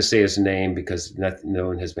 I'm not going to say his name because no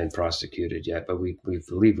one has been prosecuted yet, but we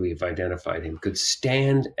believe we've identified him, could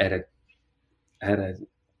stand at an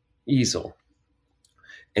easel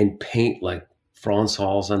and paint like Franz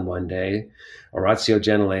Hals on one day, Orazio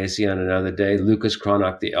Gentilesi on another day, Lucas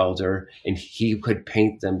Cranach the Elder, and he could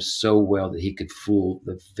paint them so well that he could fool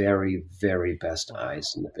the very, very best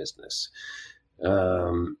eyes in the business.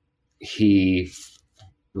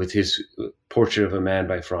 With his Portrait of a Man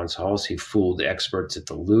by Franz Hals, he fooled experts at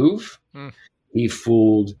the Louvre. He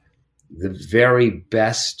fooled the very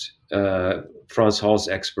best Franz Hals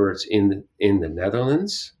experts in the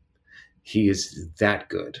Netherlands. He is that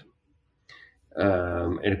good.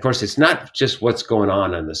 And of course, it's not just what's going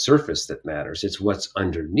on the surface that matters. It's what's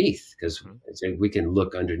underneath, because we can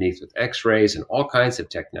look underneath with X-rays and all kinds of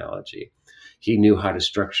technology. He knew how to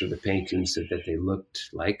structure the paintings so that they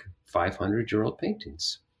looked like 500-year-old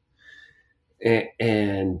paintings.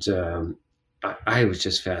 And I was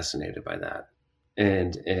just fascinated by that.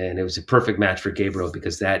 And it was a perfect match for Gabriel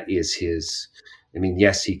because that is his. I mean,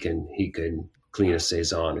 yes, he can clean a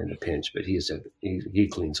Cezanne in a pinch, but he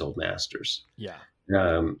cleans old masters. Yeah.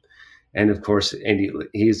 And of course,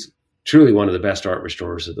 he's truly one of the best art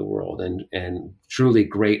restorers of the world, and truly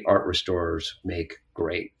great art restorers make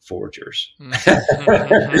great forgers. And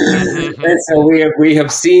so we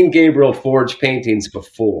have seen Gabriel forge paintings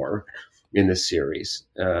before in this series.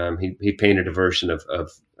 He painted a version of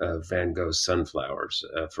Van Gogh's Sunflowers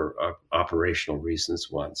for operational reasons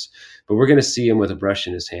once, but we're going to see him with a brush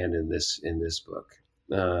in his hand in this book.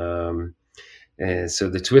 And so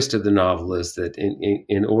the twist of the novel is that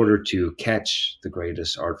in order to catch the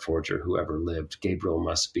greatest art forger who ever lived, Gabriel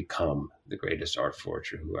must become the greatest art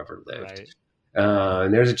forger who ever lived. Right.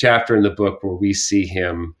 And there's a chapter in the book where we see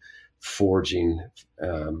him forging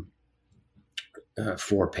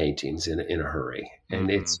 4 paintings in a hurry, and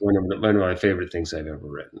it's one of my favorite things I've ever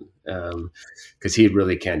written because he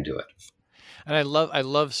really can do it. And I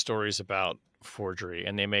love stories about forgery,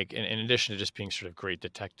 and they make, in addition to just being sort of great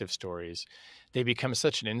detective stories, they become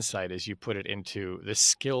such an insight, as you put it, into the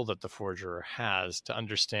skill that the forger has to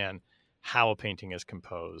understand how a painting is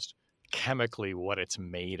composed, chemically what it's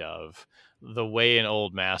made of, the way an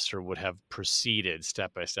old master would have proceeded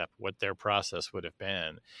step by step, what their process would have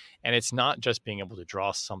been. And it's not just being able to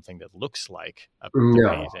draw something that looks like the No,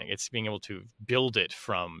 painting, it's being able to build it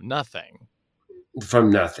from nothing. from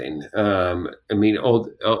nothing. I mean,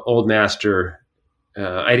 old master.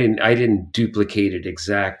 I didn't duplicate it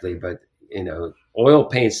exactly, but oil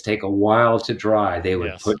paints take a while to dry. They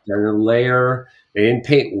would Yes. put down a layer. They didn't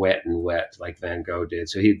paint wet and wet like Van Gogh did.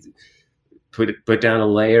 So he'd put down a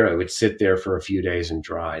layer. It would sit there for a few days and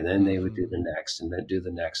dry. And then they would do the next, and then do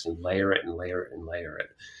the next, and layer it and layer it and layer it.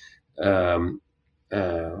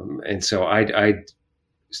 And so I'd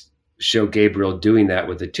show Gabriel doing that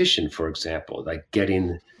with the Titian, for example, like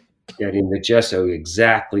getting the gesso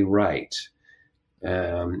exactly right.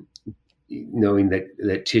 Knowing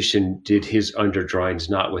that Titian did his underdrawings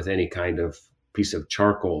not with any kind of piece of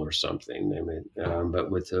charcoal or something,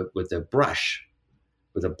 but with a brush,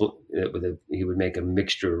 he would make a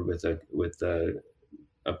mixture with a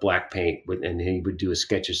black paint, and he would do his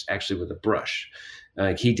sketches actually with a brush.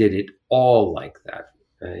 He did it all like that,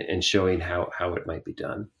 and showing how it might be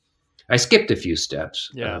done. I skipped a few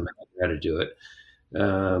steps. How to do it.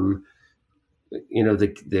 The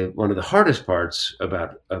one of the hardest parts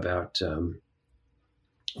about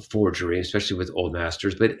forgery, especially with old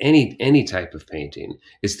masters, but any type of painting,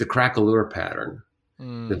 is the craquelure pattern,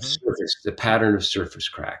 the pattern of surface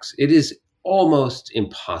cracks. It is almost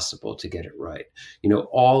impossible to get it right.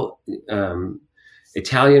 All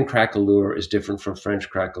Italian craquelure is different from French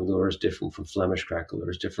craquelure, is different from Flemish craquelure,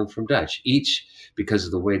 is different from Dutch. Each, because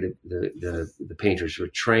of the way that the painters were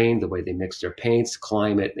trained, the way they mix their paints,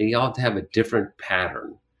 climate, they all have a different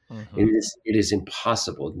pattern. It is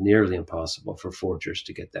impossible, nearly impossible, for forgers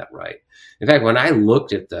to get that right. In fact, when I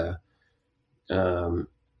looked at the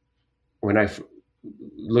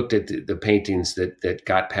paintings that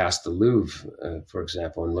got past the Louvre, for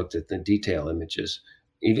example, and looked at the detail images,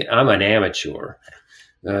 I'm an amateur,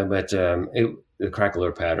 but the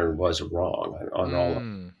craquelure pattern was wrong on all of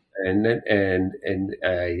them. And that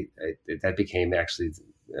became actually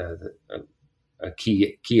a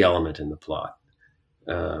key element in the plot.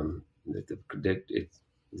 The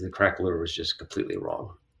craquelure was just completely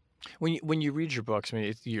wrong. When you read your books, I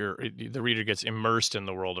mean, the reader gets immersed in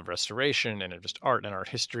the world of restoration and just art and art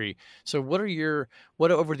history. So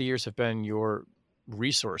what over the years have been your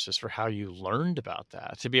resources for how you learned about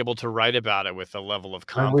that, to be able to write about it with a level of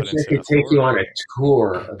confidence? I wish I and could take you on a authority?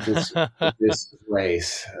 tour of this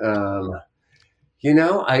place.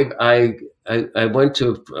 I went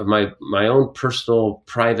to my own personal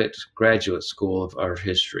private graduate school of art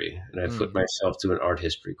history, and I put myself to an art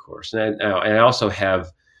history course. And I also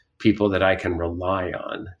have people that I can rely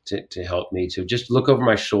on to help me to just look over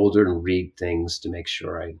my shoulder and read things to make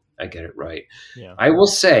sure I get it right. Yeah. I will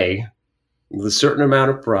say, with a certain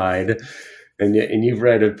amount of pride, and you've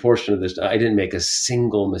read a portion of this, I didn't make a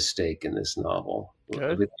single mistake in this novel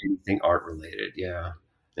with anything art related. Yeah.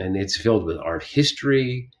 And it's filled with art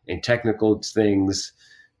history and technical things,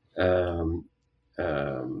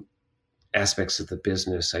 aspects of the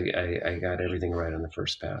business. I got everything right on the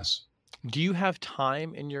first pass. Do you have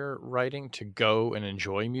time in your writing to go and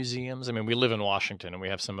enjoy museums? I mean, we live in Washington, and we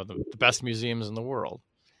have some of the best museums in the world.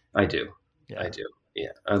 I do. Yeah. I do.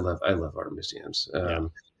 Yeah. I love art museums.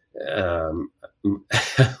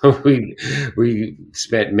 We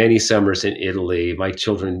spent many summers in Italy. My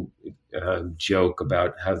children joke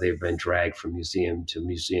about how they've been dragged from museum to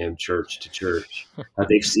museum, church to church, how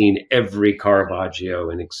they've seen every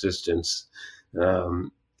Caravaggio in existence.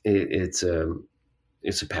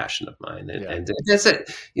 It's a passion of mine, and that's it.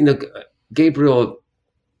 Gabriel,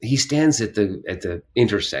 he stands at the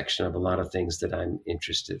intersection of a lot of things that I'm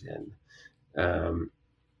interested in.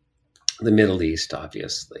 The Middle East,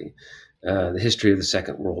 obviously, the history of the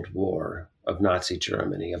Second World War, of Nazi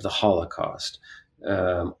Germany, of the Holocaust,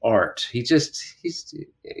 art.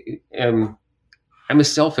 I'm a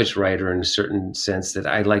selfish writer in a certain sense that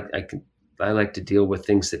I like to deal with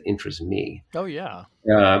things that interest me. Oh yeah.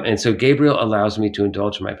 And so Gabriel allows me to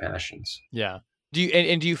indulge my passions. Yeah. Do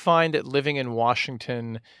you find that living in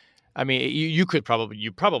Washington, I mean, you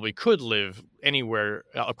probably could live anywhere.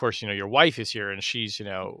 Of course, your wife is here and she's,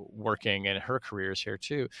 working, and her career is here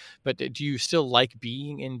too. But do you still like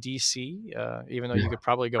being in DC, even though you could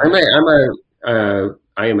probably go anywhere?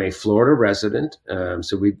 I am a Florida resident.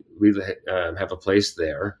 So we have a place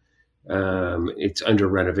there. It's under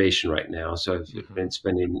renovation right now. So I've been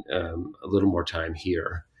spending a little more time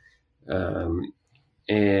here. Um,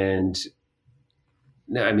 and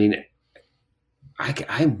no, I mean,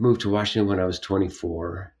 I moved to Washington when I was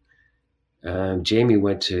 24. Jamie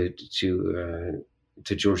went to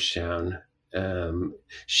Georgetown.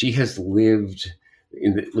 She has lived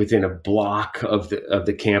within a block of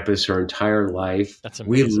the campus her entire life. That's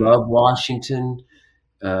We amazing. love Washington.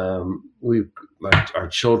 We our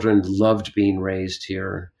children loved being raised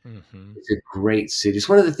here. Hmm. It's a great city. It's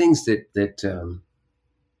one of the things that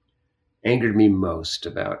angered me most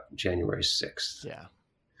about January 6th. Yeah.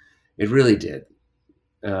 It really did.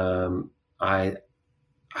 Um, I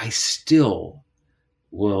I still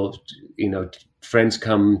will, friends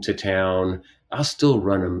come to town. I'll still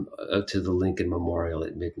run them to the Lincoln Memorial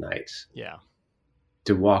at midnight Yeah.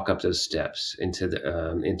 to walk up those steps into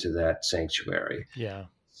that sanctuary. Yeah.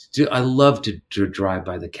 I love to drive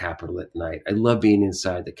by the Capitol at night. I love being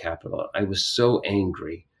inside the Capitol. I was so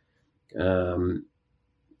angry um,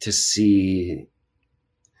 to see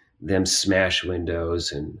them smash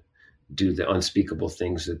windows and do the unspeakable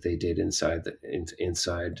things that they did inside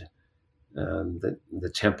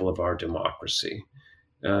the temple of our democracy.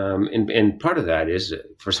 And part of that is,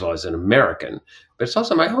 first of all, as an American, but it's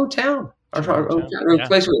also my hometown. It's your hometown. Yeah.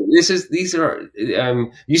 Place. These are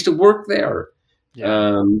used to work there,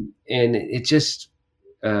 Yeah. and it just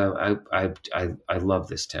I love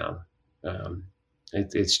this town.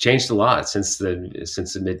 It's changed a lot since the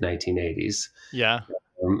mid 1980s. Yeah.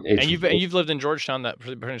 It's And you've lived in Georgetown that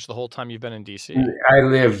pretty much the whole time you've been in DC. I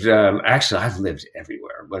lived actually I've lived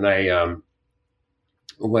everywhere.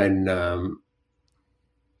 When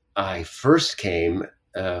I first came,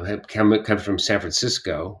 come from San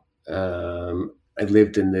Francisco. I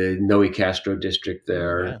lived in the Noe Castro district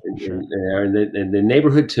there, Yeah, sure. and the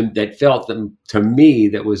neighborhood that felt to me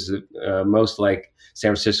that was most like San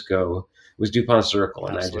Francisco was DuPont Circle,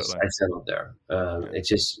 and Absolutely. I settled there. Yeah. It's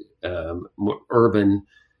just more urban,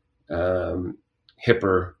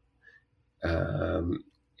 hipper,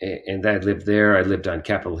 and I lived there. I lived on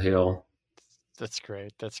Capitol Hill. That's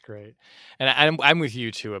great. That's great. And I'm with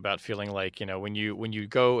you too about feeling like, when you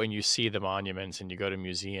go and you see the monuments and you go to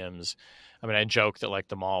museums. I mean, I joke that like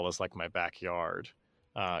the mall is like my backyard.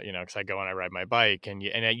 Because I go and I ride my bike and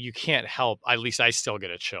you can't help, at least I still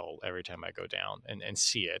get a chill every time I go down and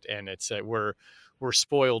see it. And it's we're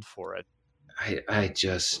spoiled for it. I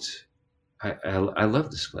love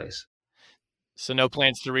this place. So no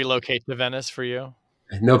plans to relocate to Venice for you?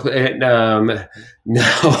 No, no.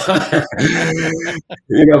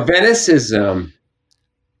 Venice is.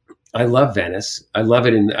 I love Venice. I love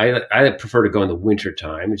it, I prefer to go in the winter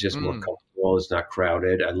time. It's just more comfortable. It's not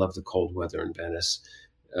crowded. I love the cold weather in Venice,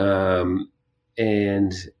 and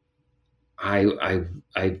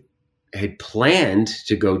I had planned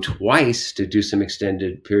to go twice to do some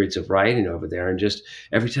extended periods of writing over there, and just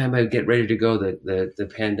every time I get ready to go,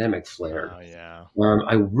 the pandemic flared. Oh yeah.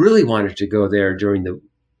 I really wanted to go there during the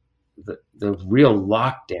real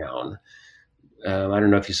lockdown. I don't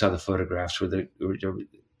know if you saw the photographs where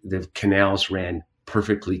the canals ran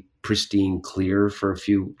perfectly pristine clear for a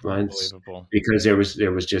few months because there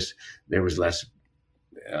was less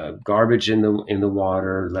garbage in the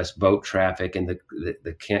water, less boat traffic, and the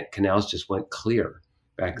canals just went clear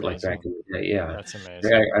back in the day. Yeah, that's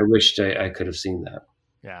amazing. I wished I could have seen that.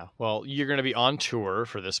 Yeah. Well, you're going to be on tour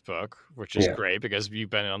for this book, which is great because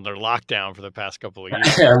you've been under lockdown for the past couple of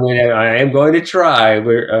years. I mean, I am going to try.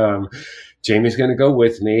 Jamie's going to go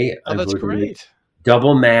with me. Oh, that's great.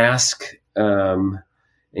 Double mask, and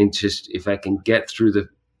just if I can get through the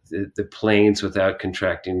planes without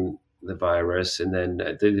contracting the virus, and then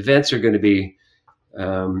the events are going to be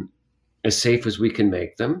as safe as we can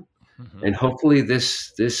make them, and hopefully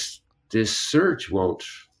this surge won't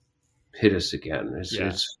hit us again.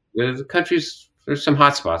 The country's, there's some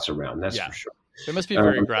hot spots around, that's for sure. It must be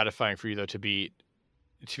very gratifying for you though to be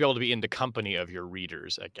able to be in the company of your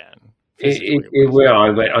readers again. It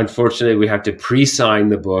will, but unfortunately we have to pre-sign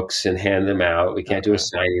the books and hand them out. We can't do a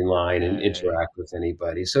signing line and interact with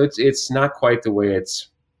anybody. So it's not quite the way it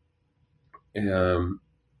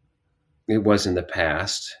was in the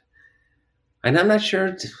past. And I'm not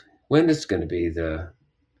sure when it's going to be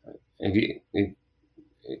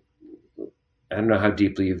I don't know how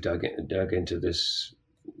deeply you've dug into this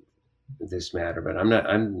matter, but I'm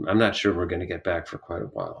not sure we're going to get back for quite a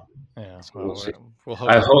while. Yeah, so we'll see.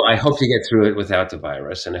 I hope to get through it without the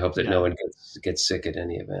virus, and I hope that no one gets sick at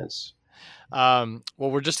any events. Well,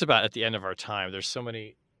 we're just about at the end of our time. There's so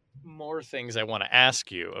many more things I want to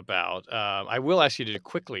ask you about. I will ask you to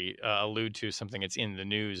quickly allude to something that's in the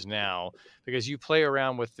news now, because you play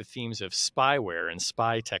around with the themes of spyware and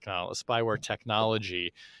spyware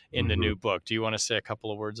technology in the Mhm. new book. Do you want to say a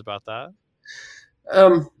couple of words about that?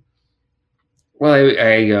 Um, well,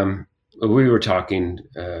 we were talking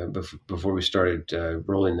before we started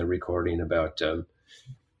rolling the recording about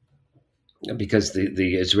because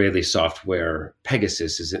the Israeli software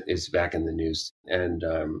Pegasus is back in the news, and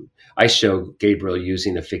I show Gabriel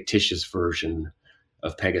using a fictitious version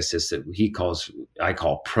of Pegasus that I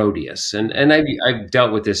call Proteus, and I've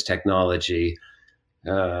dealt with this technology,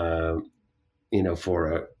 uh,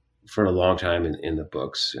 for a long time in the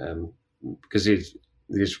books, because the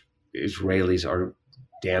Israelis are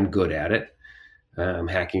damn good at it,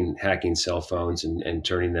 hacking cell phones and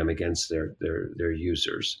turning them against their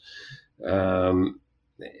users. Um,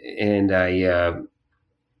 and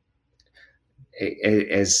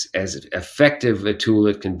as effective a tool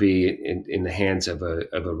it can be in the hands of a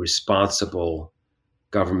responsible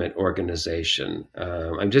government organization.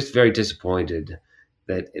 I'm just very disappointed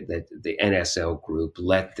that the NSO group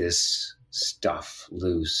let this stuff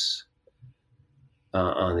loose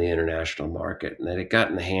on the international market, and that it got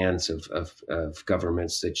in the hands of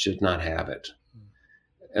governments that should not have it,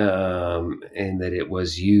 and that it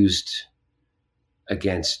was used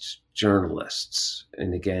against journalists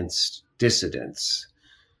and against dissidents,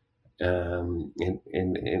 and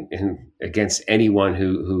against anyone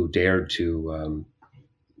who dared to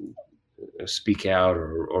speak out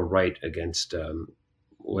or write against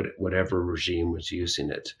whatever regime was using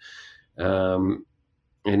it. And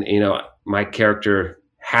my character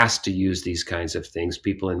has to use these kinds of things.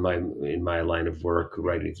 People in my line of work,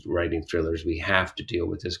 writing thrillers, we have to deal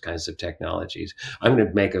with these kinds of technologies. I'm going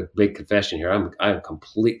to make a big confession here. I'm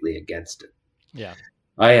completely against it. Yeah,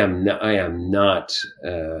 I am not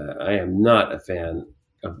a fan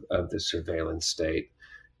of the surveillance state,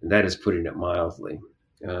 and that is putting it mildly.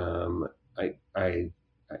 I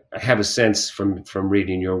have a sense from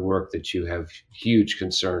reading your work that you have huge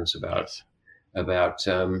concerns about yes,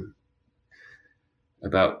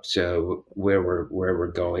 about where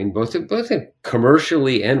we're going, both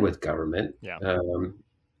commercially and with government. yeah,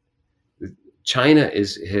 China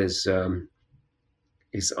is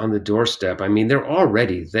on the doorstep. I mean, they're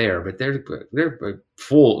already there, but they're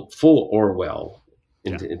full Orwell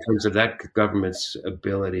yeah, in terms of that government's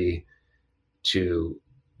ability to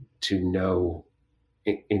know,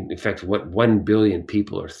 in fact, what 1 billion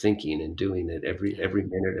people are thinking and doing it every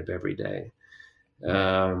minute of every day.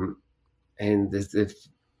 And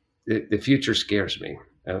the future scares me,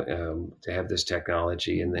 to have this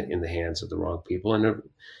technology in the hands of the wrong people and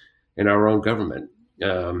in our own government.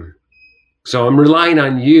 So I'm relying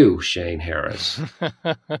on you, Shane Harris,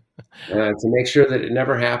 to make sure that it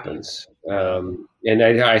never happens. And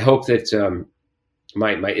I hope that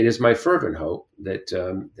it is my fervent hope that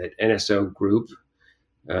that NSO group.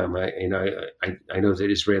 I know that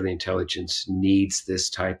Israeli intelligence needs this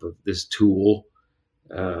tool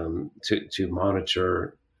to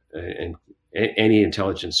monitor, and any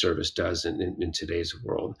intelligence service does in today's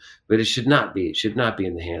world. But it should not be. It should not be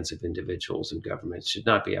in the hands of individuals and governments. It should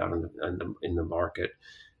not be out in the market.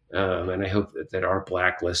 And I hope that our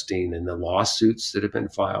blacklisting and the lawsuits that have been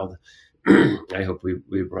filed, I hope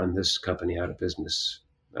we run this company out of business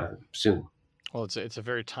soon. Well, it's a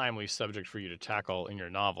very timely subject for you to tackle in your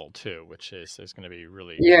novel too, which is going to be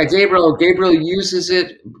really Yeah, important. Gabriel uses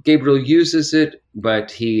it. Gabriel uses it,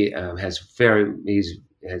 but he has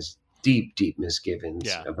deep misgivings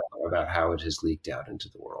Yeah, about how it has leaked out into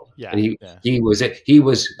the world. yeah, And yeah. he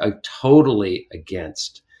was totally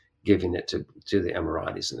against giving it to the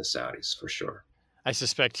Emiratis and the Saudis, for sure. I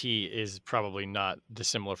suspect he is probably not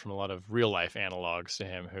dissimilar from a lot of real life analogs to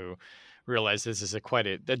him who realize this is quite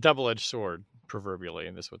a double-edged sword, proverbially,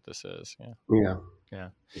 and this is what this is. Yeah, Yeah. yeah.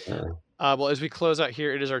 Uh, Well, as we close out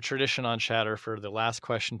here, it is our tradition on Chatter for the last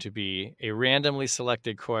question to be a randomly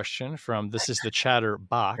selected question from this is the Chatter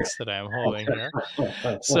box that I am holding here.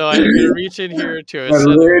 So I'm going to reach in here to a the set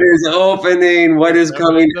lid is opening. What is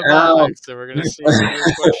coming the out? box, so we're going to see what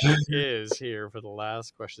your question is here for the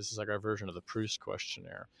last question. This is like our version of the Proust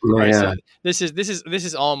questionnaire. All right, so Yeah. this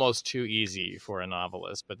is almost too easy for a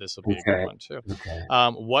novelist, but this will be a good Okay. one too. Okay.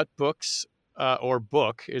 What books or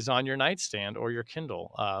book is on your nightstand or your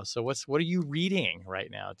Kindle? So what are you reading right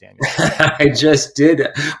now, Daniel? I just did.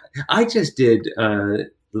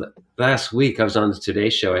 Last week. I was on the Today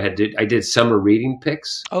Show. I did summer reading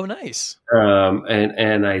picks. Oh, nice.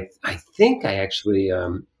 And I think I actually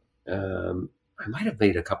I might have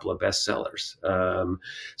made a couple of bestsellers.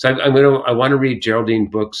 So I want to read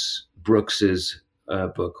Geraldine Brooks's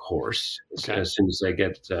book, Horse, Okay. as soon as I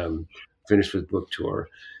get finished with book tour.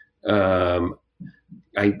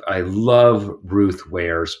 I love Ruth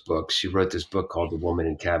Ware's books. She wrote this book called The Woman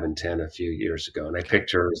in Cabin 10 a few years ago, and I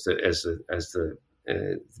picked her as the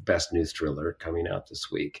best new thriller coming out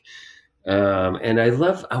this week. And I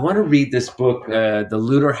want to read this book, The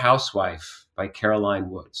Lunar Housewife by Caroline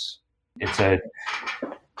Woods. It's a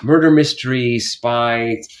murder mystery,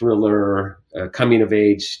 spy thriller, coming of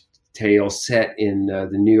age tale set in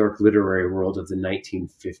the New York literary world of the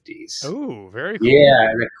 1950s. Oh, very cool.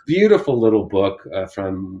 Yeah, a beautiful little book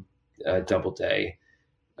from Doubleday.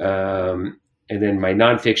 And then my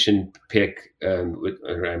nonfiction pick,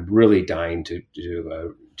 I'm really dying to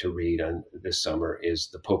read on this summer, is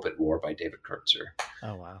The Pope at War by David Kurtzer.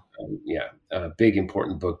 Oh, wow. A big,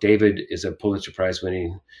 important book. David is a Pulitzer Prize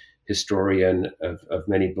winning historian of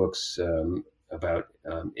many books about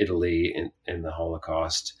Italy and the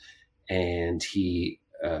Holocaust. And he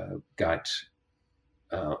got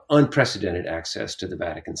unprecedented access to the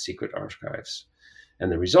Vatican secret archives.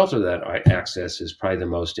 And the result of that access is probably the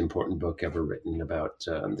most important book ever written about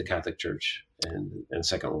the Catholic Church and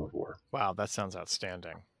Second World War. Wow, that sounds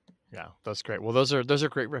outstanding. Yeah, that's great. Well, those are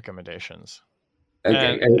great recommendations.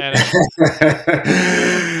 Okay. And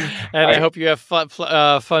I hope you have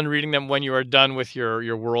fun reading them when you are done with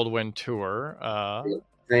your whirlwind tour.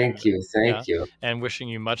 Thank you. And wishing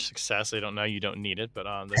you much success. I don't know, you don't need it, but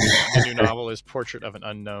the new novel is Portrait of an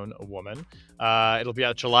Unknown Woman. It'll be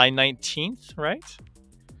out July 19th, right?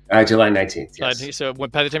 July 19th, yes. So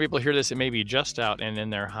by the time people hear this, it may be just out and in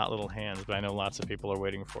their hot little hands, but I know lots of people are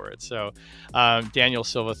waiting for it. So Daniel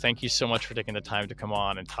Silva, thank you so much for taking the time to come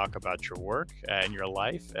on and talk about your work and your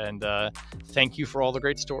life. And thank you for all the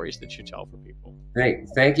great stories that you tell for people.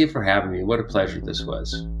 Thank you for having me. What a pleasure this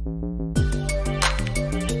was.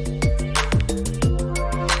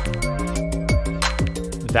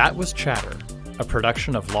 That was Chatter, a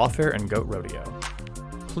production of Lawfare and Goat Rodeo.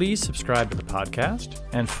 Please subscribe to the podcast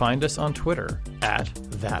and find us on Twitter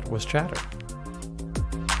 @ThatWasChatter.